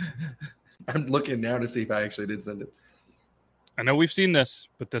 I'm looking now to see if I actually did send it. I know we've seen this,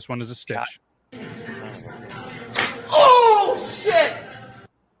 but this one is a stitch. Oh, shit!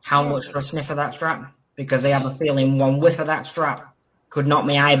 How much for a sniff of that strap? Because I have a feeling one whiff of that strap could knock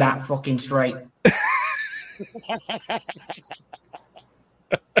me eye back fucking straight.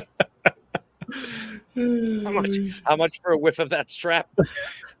 How much for a whiff of that strap?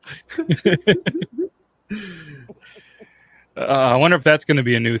 I wonder if that's going to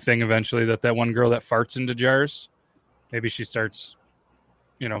be a new thing eventually, that one girl that farts into jars, maybe she starts,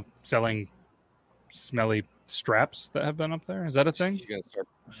 selling smelly straps that have been up there. Is that a thing?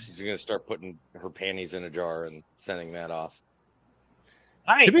 She's gonna start putting her panties in a jar and sending that off.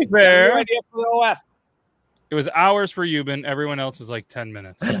 To be fair, idea for the OF. It was hours for Euban. Everyone else is like 10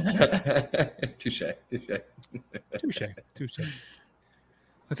 minutes. Touche.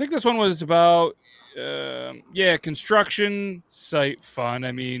 I think this one was about, construction site fun.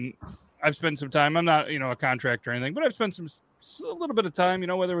 I mean, I've spent some time. I'm not, a contractor or anything, but I've spent a little bit of time,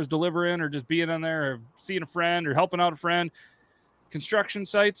 whether it was delivering or just being on there or seeing a friend or helping out a friend. Construction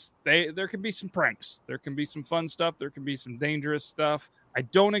sites, there can be some pranks. There can be some fun stuff. There can be some dangerous stuff. I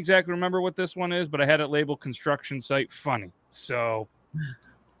don't exactly remember what this one is, but I had it labeled construction site funny. So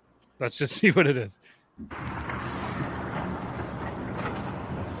let's just see what it is.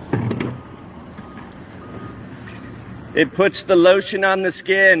 It puts the lotion on the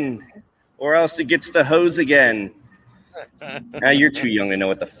skin, or else it gets the hose again. Now you're too young to know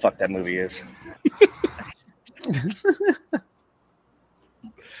what the fuck that movie is.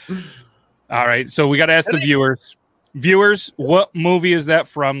 All right, so we got to ask the viewers. Viewers, what movie is that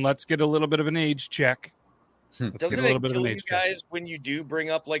from? Let's get a little bit of an age check. Doesn't it kill you guys when you do bring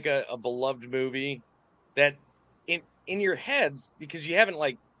up like a beloved movie that in your heads, because you haven't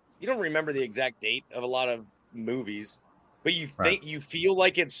you don't remember the exact date of a lot of movies, but you think you feel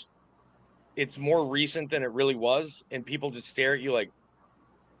like it's more recent than it really was, and people just stare at you like.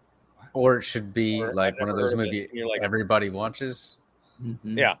 Or it should be like one of those movies everybody watches.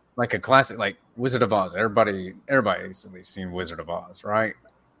 Mm-hmm. Yeah, like a classic, like Wizard of Oz. Everybody's at least seen Wizard of Oz, right?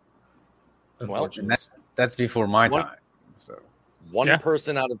 Well, that's before my time. So one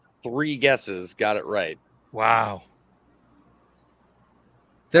person out of 3 guesses got it right. Wow.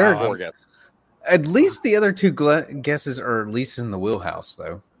 There are 4 guesses. At least the other 2 guesses are at least in the wheelhouse,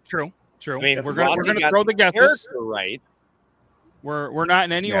 though. True. I mean, we're gonna throw the guesses right. We're not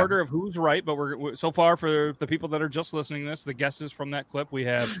in any order of who's right, but we're so far for the people that are just listening to this, the guesses from that clip, we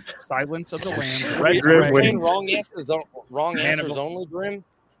have Silence of the Lambs. Wrong answers only, Grim.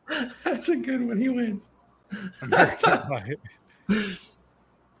 That's a good one. He wins. American Pie.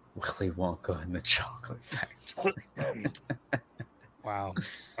 Willy Wonka and the Chocolate Factory. Wow.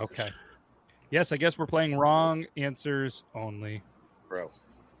 Okay. Yes, I guess we're playing wrong answers only. Bro.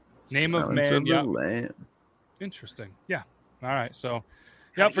 Name of Silence man. of the Yep. Lamb. Interesting. Yeah. All right. So,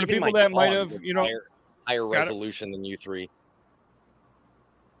 yeah, for the Even people my that might dog have, looks you know, higher got it. resolution than you three.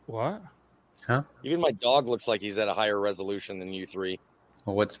 What? Huh? Even my dog looks like he's at a higher resolution than you three.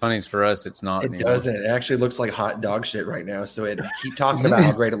 Well, what's funny is for us, it's not. It anymore. doesn't. It actually looks like hot dog shit right now. So keep talking about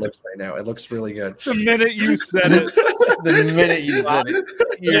how great it looks right now. It looks really good. The minute you said it. The minute you said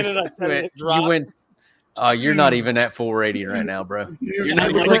it, you went. You're not even at 480 right now, bro. You're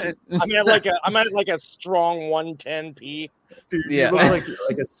not I'm at like a strong 110p. Dude, Yeah. you look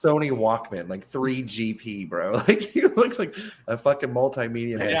like a Sony Walkman, like 3GP, bro. Like you look like a fucking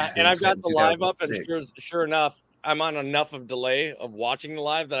multimedia man. Yeah, and I've got the live up, and sure enough, I'm on enough of delay of watching the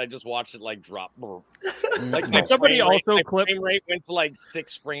live that I just watched it like drop. Like my somebody frame rate, also my clip frame rate went to like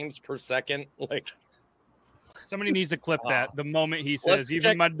 6 frames per second. Like somebody needs to clip that the moment he Let's says,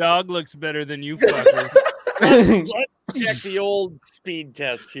 "Even check- my dog looks better than you fuckers." let's check the old speed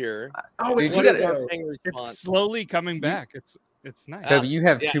test here. Oh, it's What good. is our ping response? It's slowly coming back. It's nice. Toby, you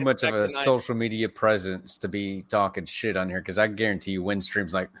have Yeah, too much of a it's social media presence to be talking shit on here because I guarantee you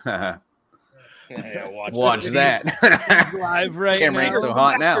Windstream's like, haha, Yeah, watch that. Live right Camera now. ain't so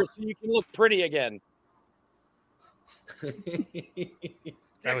hot now. So you can look pretty again.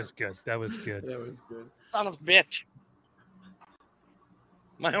 That was good. That was good. That was good. Son of a bitch.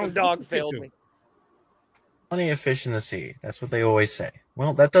 My own dog failed me. Plenty of fish in the sea. That's what they always say.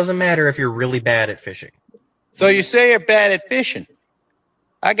 Well, that doesn't matter if you're really bad at fishing. So you say you're bad at fishing.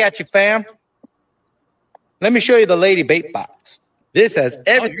 I got you, fam. Let me show you the lady bait box. This has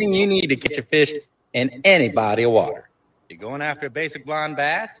everything you need to catch a fish in any body of water. You're going after a basic blonde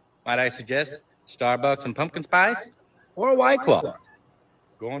bass? Might I suggest Starbucks and pumpkin spice? Or a White Claw?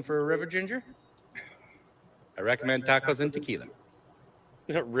 Going for a river ginger? I recommend tacos and tequila.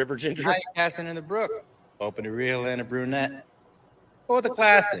 River ginger? Now you're casting in the brook. Open a reel and a brunette. Or the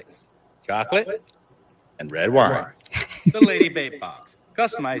classic, chocolate and red wine. The lady bait box.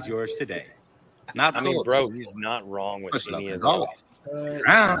 Customize yours today. Not I mean, sold. bro, he's not wrong with any of as those. always. Stick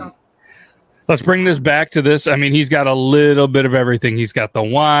around. Let's bring this back to this. I mean, he's got a little bit of everything. He's got the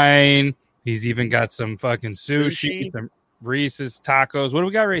wine. He's even got some fucking sushi, some Reese's tacos. What do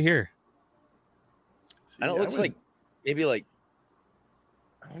we got right here? I don't. It looks like maybe like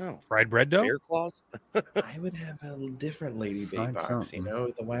I don't know. Fried bread dough. Bear claws. I would have a different lady bait Find box, something. you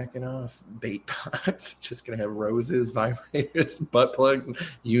know, the whacking off bait box. Just gonna have roses, vibrators, butt plugs,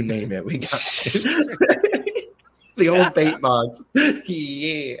 you name it. We got this. The old bait box.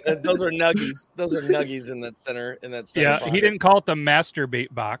 Yeah. Those are nuggies. Those are nuggies in that center. Yeah, pocket. he didn't call it the master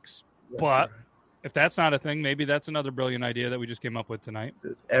bait box, That's but right. if that's not a thing, maybe that's another brilliant idea that we just came up with tonight.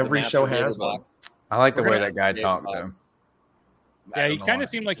 Every show has one. I like the We're way gonna- that guy talked, though. Yeah, he don't know kind why. of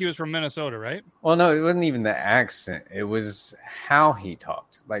seemed like he was from Minnesota, right? Well, no, it wasn't even the accent. It was how he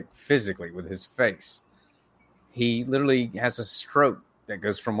talked, like physically with his face. He literally has a stroke that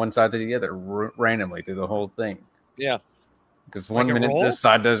goes from one side to the other randomly through the whole thing. Yeah. Because one Like a minute roll? this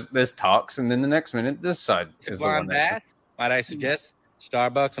side does this talks, and then the next minute this side is the one Blonde that's bass? Might I suggest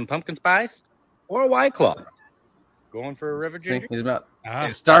Starbucks and pumpkin spice? Or a White Claw? Going for a river See, ginger? he's about. Ah.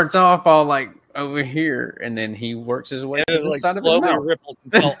 It starts off all like over here, and then he works his way to And it the like side of his slowly mouth. ripples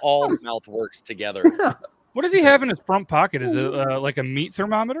until all his mouth works together. What does he have in his front pocket? Is it like a meat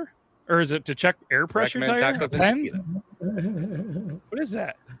thermometer, or is it to check air pressure? Recommend Tire? A tacos and pen? What is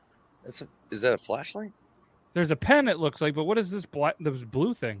that? Is that a flashlight? There's a pen. It looks like, but what is this black? This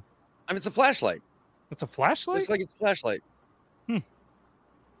blue thing? I mean, it's a flashlight. It's a flashlight. Looks like it's a flashlight.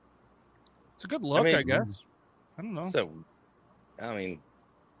 It's a good look, I mean, guess. I don't know. So, I mean,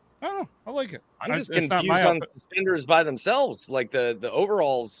 I don't know. I like it. I'm just it's not confused my on outfit. suspenders by themselves. Like the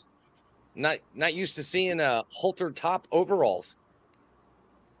overalls, not used to seeing halter top overalls.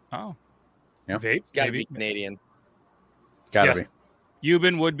 Oh, yeah. Vape, It's got to maybe. be Canadian. Gotta be.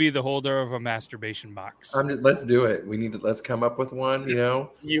 Euban would be the holder of a masturbation box. Let's do it. We need to. Let's come up with one. You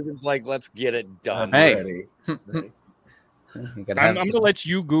know. Euban's like, let's get it done. I'm Hey. ready. You gotta I'm have- going to let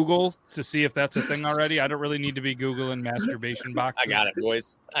you Google to see if that's a thing already. I don't really need to be Googling masturbation boxes. I got it,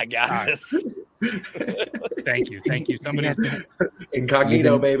 boys. I got All right. this. Thank you. Thank you. Somebody,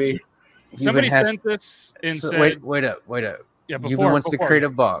 Incognito, Euban- baby. somebody Euban has- sent this and So, said, wait up. yeah, Euban before, wants before. to create a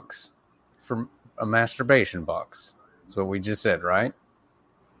box for a masturbation box. That's what we just said, right?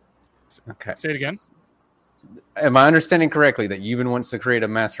 Okay. Say it again. Am I understanding correctly that Euban wants to create a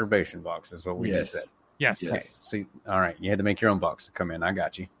masturbation box? Is what we just said. Yes. Okay. See, all right. You had to make your own box to come in. I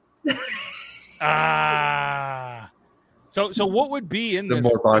got you. So what would be in The this?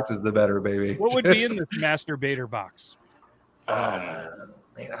 more boxes, the better, baby. What would be in this masturbator box? Man,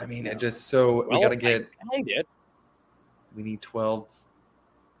 I mean, it just so we got to get. Found it. We need 12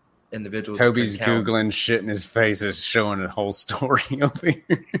 individuals. Toby's to count. Googling shit, and his face is showing a whole story over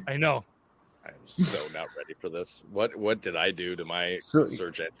here. I know. I'm so not ready for this. What did I do to my search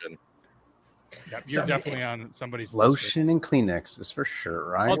engine? Yep, you're definitely on somebody's Lotion and Kleenexes for sure,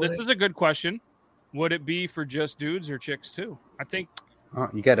 right? Oh, this is a good question. Would it be for just dudes or chicks too? I think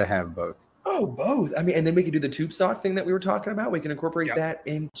you got to have both. Oh, both. I mean, and then we can do the tube sock thing that we were talking about. We can incorporate that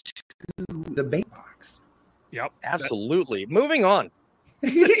into the bait box. Yep, absolutely. Moving on.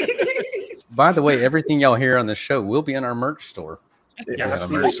 By the way, everything y'all hear on the show will be in our merch store. Yeah, a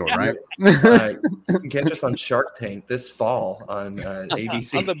merch store, right? You can catch us on Shark Tank this fall on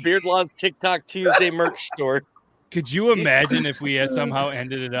ABC. On the Beard Laws TikTok Tuesday merch store. Could you imagine if we somehow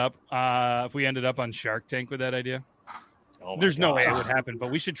ended up on Shark Tank with that idea? There's no way it would happen, but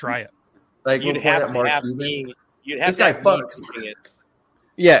we should try it. Like you'd we'll have point to at Mark have Cuban. me. You'd have This to guy have me fucks. pitching it.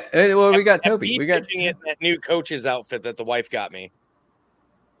 Yeah, well, we got Have Toby. me We got pitching it in that new coach's outfit that the wife got me.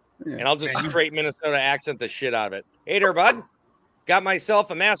 And I'll just straight Minnesota accent the shit out of it. Hey there, bud. Got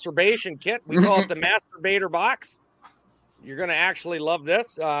myself a masturbation kit. We call it the masturbator box. You're gonna actually love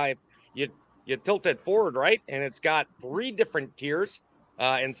this. If you tilt it forward, right, and it's got 3 different tiers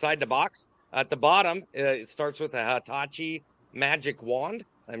inside the box. At the bottom, it starts with a Hitachi magic wand.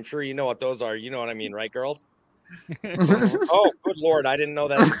 I'm sure you know what those are. You know what I mean, right, girls? Oh, good Lord. I didn't know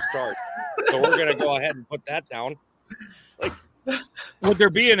that to start. So we're going to go ahead and put that down. Would there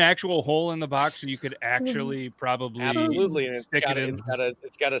be an actual hole in the box so you could actually probably Absolutely, and stick it in? It's got a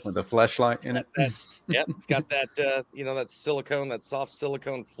with a fleshlight in it. Yep, it's got that that silicone, that soft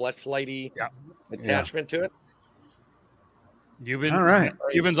silicone fleshlighty attachment to it. All right.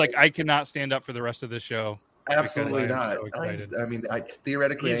 Euban's like, I cannot stand up for the rest of this show. Absolutely because not. so excited. I mean,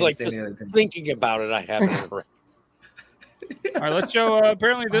 theoretically, He's I like, ain't just standing anything. thinking about it. I haven't. All right, let's show.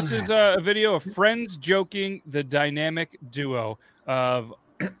 Apparently, this is a video of friends joking the dynamic duo of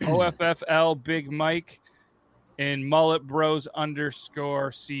OFFL Big Mike and Mullet Bros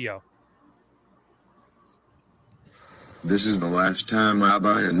 _CO. This is the last time I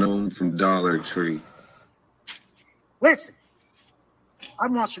buy a gnome from Dollar Tree. Listen,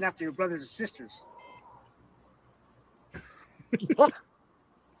 I'm watching after your brothers and sisters.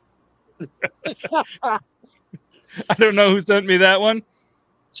 I don't know who sent me that one,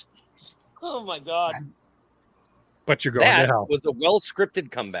 Oh my God! but you're going That to hell. was a well-scripted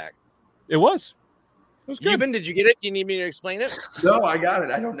comeback. It was. It was good. Euban, did you get it? Do you need me to explain it? No, I got it.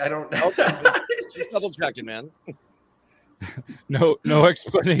 I don't. Okay. Just double checking, man. No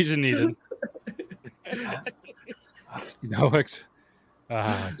explanation needed.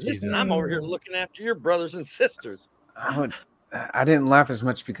 Listen, I'm over here looking after your brothers and sisters. I didn't laugh as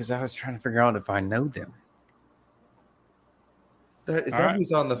much because I was trying to figure out if I know them. Is that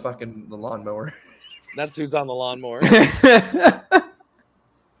who's on the lawnmower? That's who's on the lawnmower.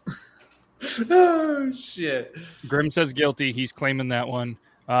 Oh shit! Grim says guilty. He's claiming that one.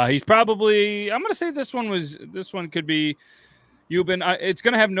 He's probably. I'm going to say this one could be Euban. It's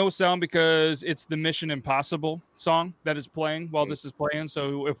going to have no sound because it's the Mission Impossible song that is playing while this is playing.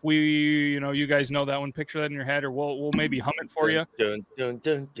 So if you guys know that one, picture that in your head, or we'll maybe hum it for you. Dun, dun,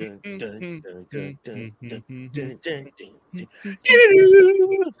 dun, dun, dun, dun, dun, dun, dun, dun, dun, dun.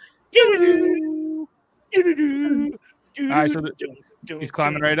 All right, so he's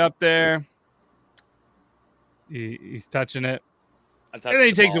climbing right up there. He's touching it, and then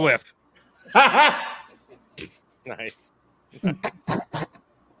he takes a whiff. Nice.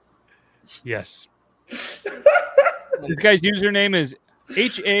 Yes. This guy's username is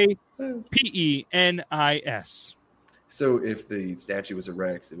HAPENIS. So if the statue was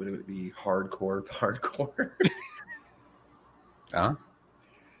erect, it would be hardcore.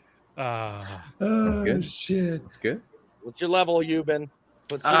 That's good. Shit. That's good. What's your level, Euban?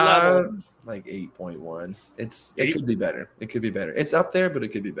 What's your level? Like 8.1. It could be better. It could be better. It's up there, but it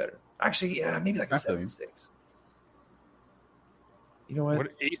could be better. Actually, yeah, maybe like a 7.6. You know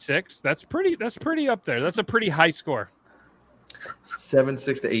what? 8.6? That's pretty up there. That's a pretty high score.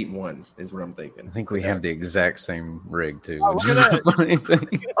 7.6 to 8.1 is what I'm thinking. I think we have the exact same rig too. Oh, which is the funny thing.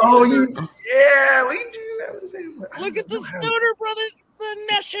 We do have the same. Look at the Stoner brothers, the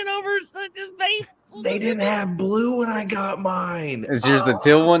meshing over such as They didn't have blue when I got mine. Is yours the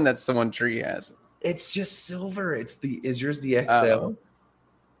teal one? That's the one Tree has. It's just silver. Is yours the XL?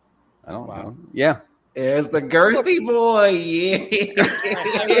 I don't know. Yeah. It's the girthy boy.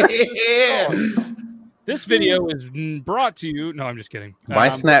 Yeah. This video is brought to you. No, I'm just kidding. By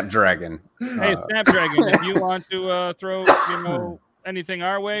Snapdragon. Hey, Snapdragon, if you want to throw anything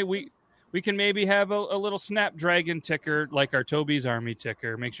our way, we can maybe have a little Snapdragon ticker like our Toby's Army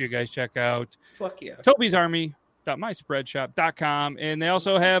ticker. Make sure you guys check out Toby's Army.myspreadshop.com, and they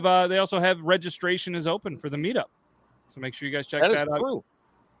also have registration is open for the meetup. So make sure you guys check that out. True.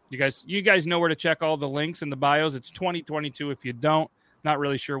 You guys know where to check all the links in the bios. It's 2022. If you don't, not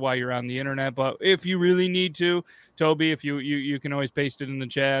really sure why you're on the internet, but if you really need to, Toby, if you can always paste it in the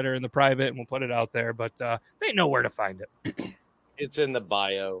chat or in the private, and we'll put it out there. But they know where to find it. It's in the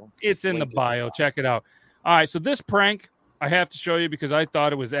bio. It's in the bio. Check it out. All right, so this prank I have to show you because I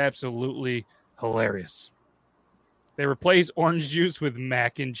thought it was absolutely hilarious. They replace orange juice with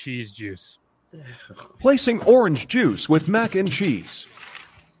mac and cheese juice. Placing orange juice with mac and cheese.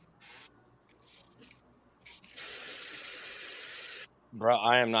 Bro,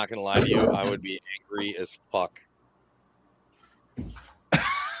 I am not going to lie to you. I would be angry as fuck.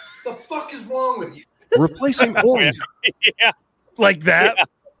 The fuck is wrong with you? Replacing orange. Yeah. Like that?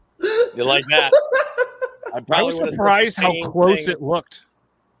 Yeah. You like that? I was surprised how close it looked.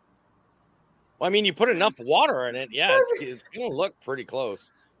 Well, I mean, you put enough water in it. Yeah, it's going to look pretty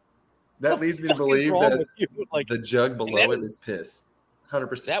close. That leads me to believe that the jug below it is piss.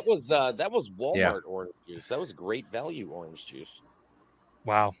 100%. That was Walmart orange juice. That was great value orange juice.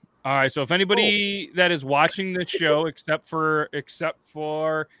 Wow. All right. So if anybody that is watching this show, except for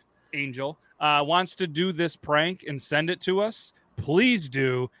Angel, wants to do this prank and send it to us, please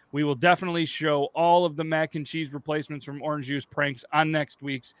do. We will definitely show all of the mac and cheese replacements from orange juice pranks on next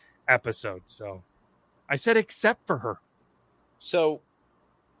week's episode. So I said except for her. So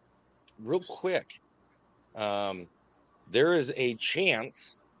real quick, there is a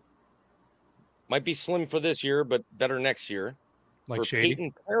chance, might be slim for this year, but better next year, for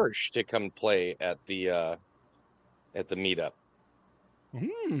Peyton Parrish to come play at the meetup.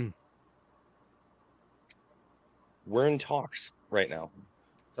 We're in talks right now.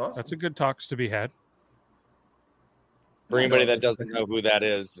 Awesome. That's a good talks to be had. For anybody that doesn't know who that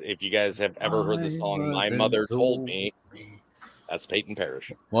is, if you guys have ever heard the song "My Mother Told Me," that's Peyton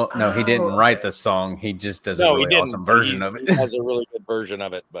Parrish. Well, no, he didn't write the song. He just does a really awesome version of it. He has a really good version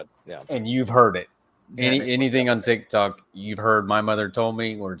of it, but yeah. And you've heard it. Anything on TikTok, you've heard "My Mother Told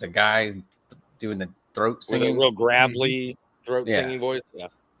Me," where it's a guy doing the throat singing, with a real gravelly throat singing voice. Yeah.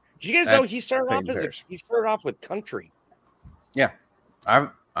 Did you guys know he started off with country? Yeah, I've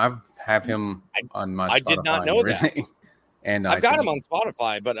have him on my Spotify. I did not know that. And I've got him on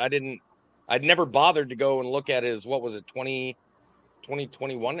Spotify, but I'd never bothered to go and look at his, what was it,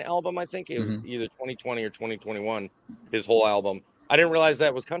 2021 album, I think. It was either 2020 or 2021, his whole album. I didn't realize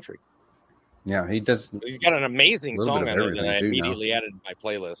that was country. Yeah, he does. He's got an amazing song on there that I immediately added to my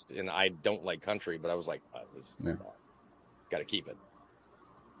playlist, and I don't like country, but I was like, got to keep it.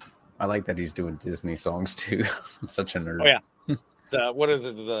 I like that he's doing Disney songs too. I'm such a nerd. Oh, yeah. What is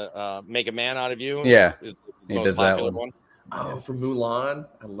it? The Make a Man Out of You? Yeah. Is he does that one. Oh, from Mulan.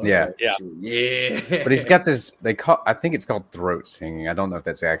 I love that. Yeah. But he's got this, I think it's called throat singing. I don't know if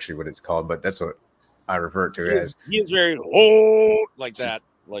that's actually what it's called, but that's what I refer to it as. He is very, like that.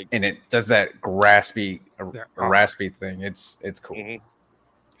 And it does that raspy thing. It's cool. Mm-hmm.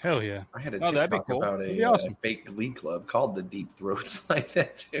 Hell yeah. I had a that'd be TikTok cool. about a fake Glee club called the Deep Throats like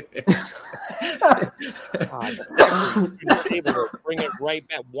that too. He's able to bring it right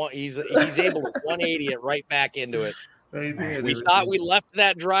back. He's able to 180 it right back into it. We thought we left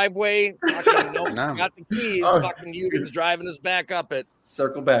that driveway. Fucking got the keys. Fucking Eugen's driving us back up it.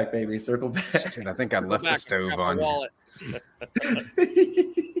 Circle back, baby. Circle back. Dude, I think I left the stove on. Wallet.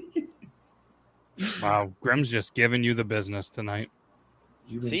 Wow, Grim's just giving you the business tonight.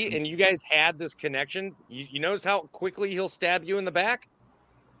 See, and you guys had this connection. You notice how quickly he'll stab you in the back?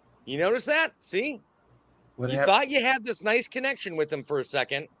 You notice that? See? You thought you had this nice connection with him for a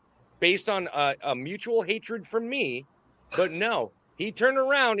second based on a mutual hatred from me, but no. He turned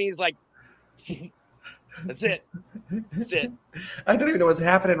around and he's like, that's it. That's it. I don't even know what's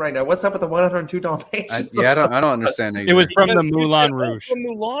happening right now. What's up with the 102 Dalmatians? I don't understand either. It was from the Moulin Rouge. From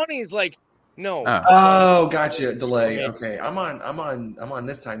Mulan, he's like, no. Oh, gotcha. Delay. Okay, I'm on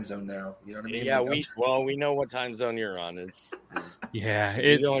this time zone now. You know what I mean? Yeah, we know what time zone you're on. It's yeah.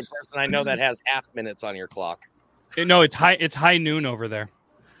 You're the only person I know that has half minutes on your clock. No, it's high noon over there.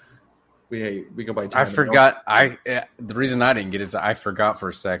 We go by time. I forgot. The reason I didn't get it is I forgot for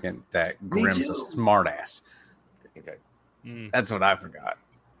a second that Grimm's a smart ass. Okay. That's what I forgot.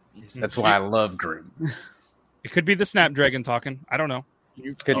 That's why I love Grimm. It could be the Snapdragon talking. I don't know.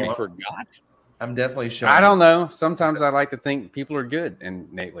 You forgot? I'm definitely sure. I don't know. Sometimes I like to think people are good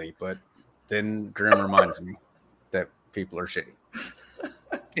innately, but then Grim reminds me that people are shitty.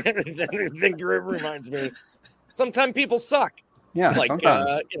 Then Grim reminds me. Sometimes people suck. Yeah, like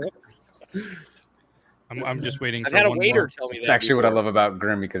sometimes. I'm just waiting. I've for had a one waiter more. tell me It's that. actually what I before. love about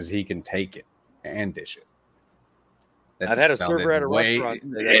Grim because he can take it and dish it. I've had a server at a restaurant.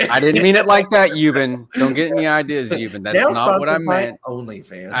 I didn't mean it like that, Euban. Don't get any ideas, Euban. That's Now not what I sponsored by meant.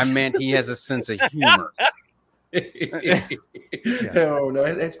 OnlyFans. I meant he has a sense of humor. No,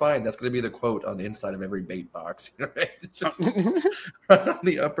 it's fine. That's going to be the quote on the inside of every bait box. Just right on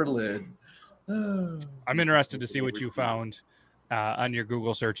the upper lid. I'm interested to see what you found on your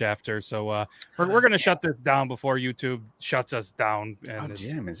Google search after. So we're going to shut this down before YouTube shuts us down. And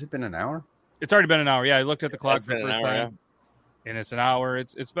damn, has it been an hour? It's already been an hour. Yeah, I looked at the clock for the been an first hour, time, and it's an hour.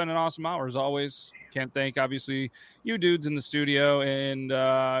 It's been an awesome hour as always. Can't thank obviously you dudes in the studio and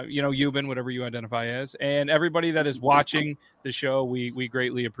Euban, whatever you identify as, and everybody that is watching the show. We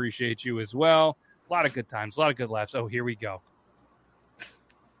greatly appreciate you as well. A lot of good times, a lot of good laughs. Oh, here we go.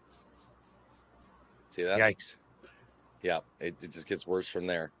 See that? Yikes! Yeah, it just gets worse from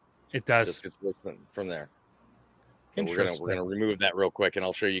there. It does. It just gets worse from there. So we're Interesting. gonna remove that real quick, and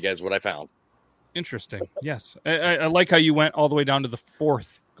I'll show you guys what I found. Interesting. Yes, I like how you went all the way down to the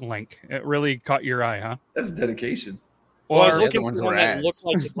fourth link. It really caught your eye, huh? That's dedication. Well, I was Or- looking for one that looked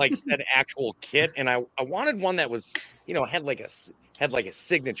like it said actual kit, and I wanted one that was had like a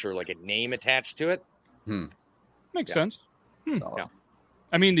signature, like a name attached to it. Makes Yeah. sense. Yeah.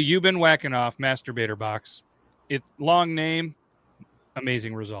 I mean, the You've Been Whacking Off masturbator box. It long name,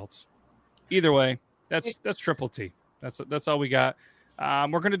 amazing results. Either way, that's triple T. That's all we got.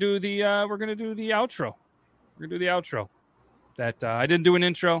 We're gonna do the outro. We're gonna do the outro. That I didn't do an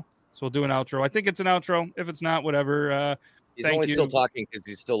intro, so we'll do an outro. I think it's an outro. If it's not, whatever. He's Thank only you. still talking because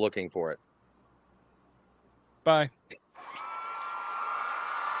he's still looking for it. Bye.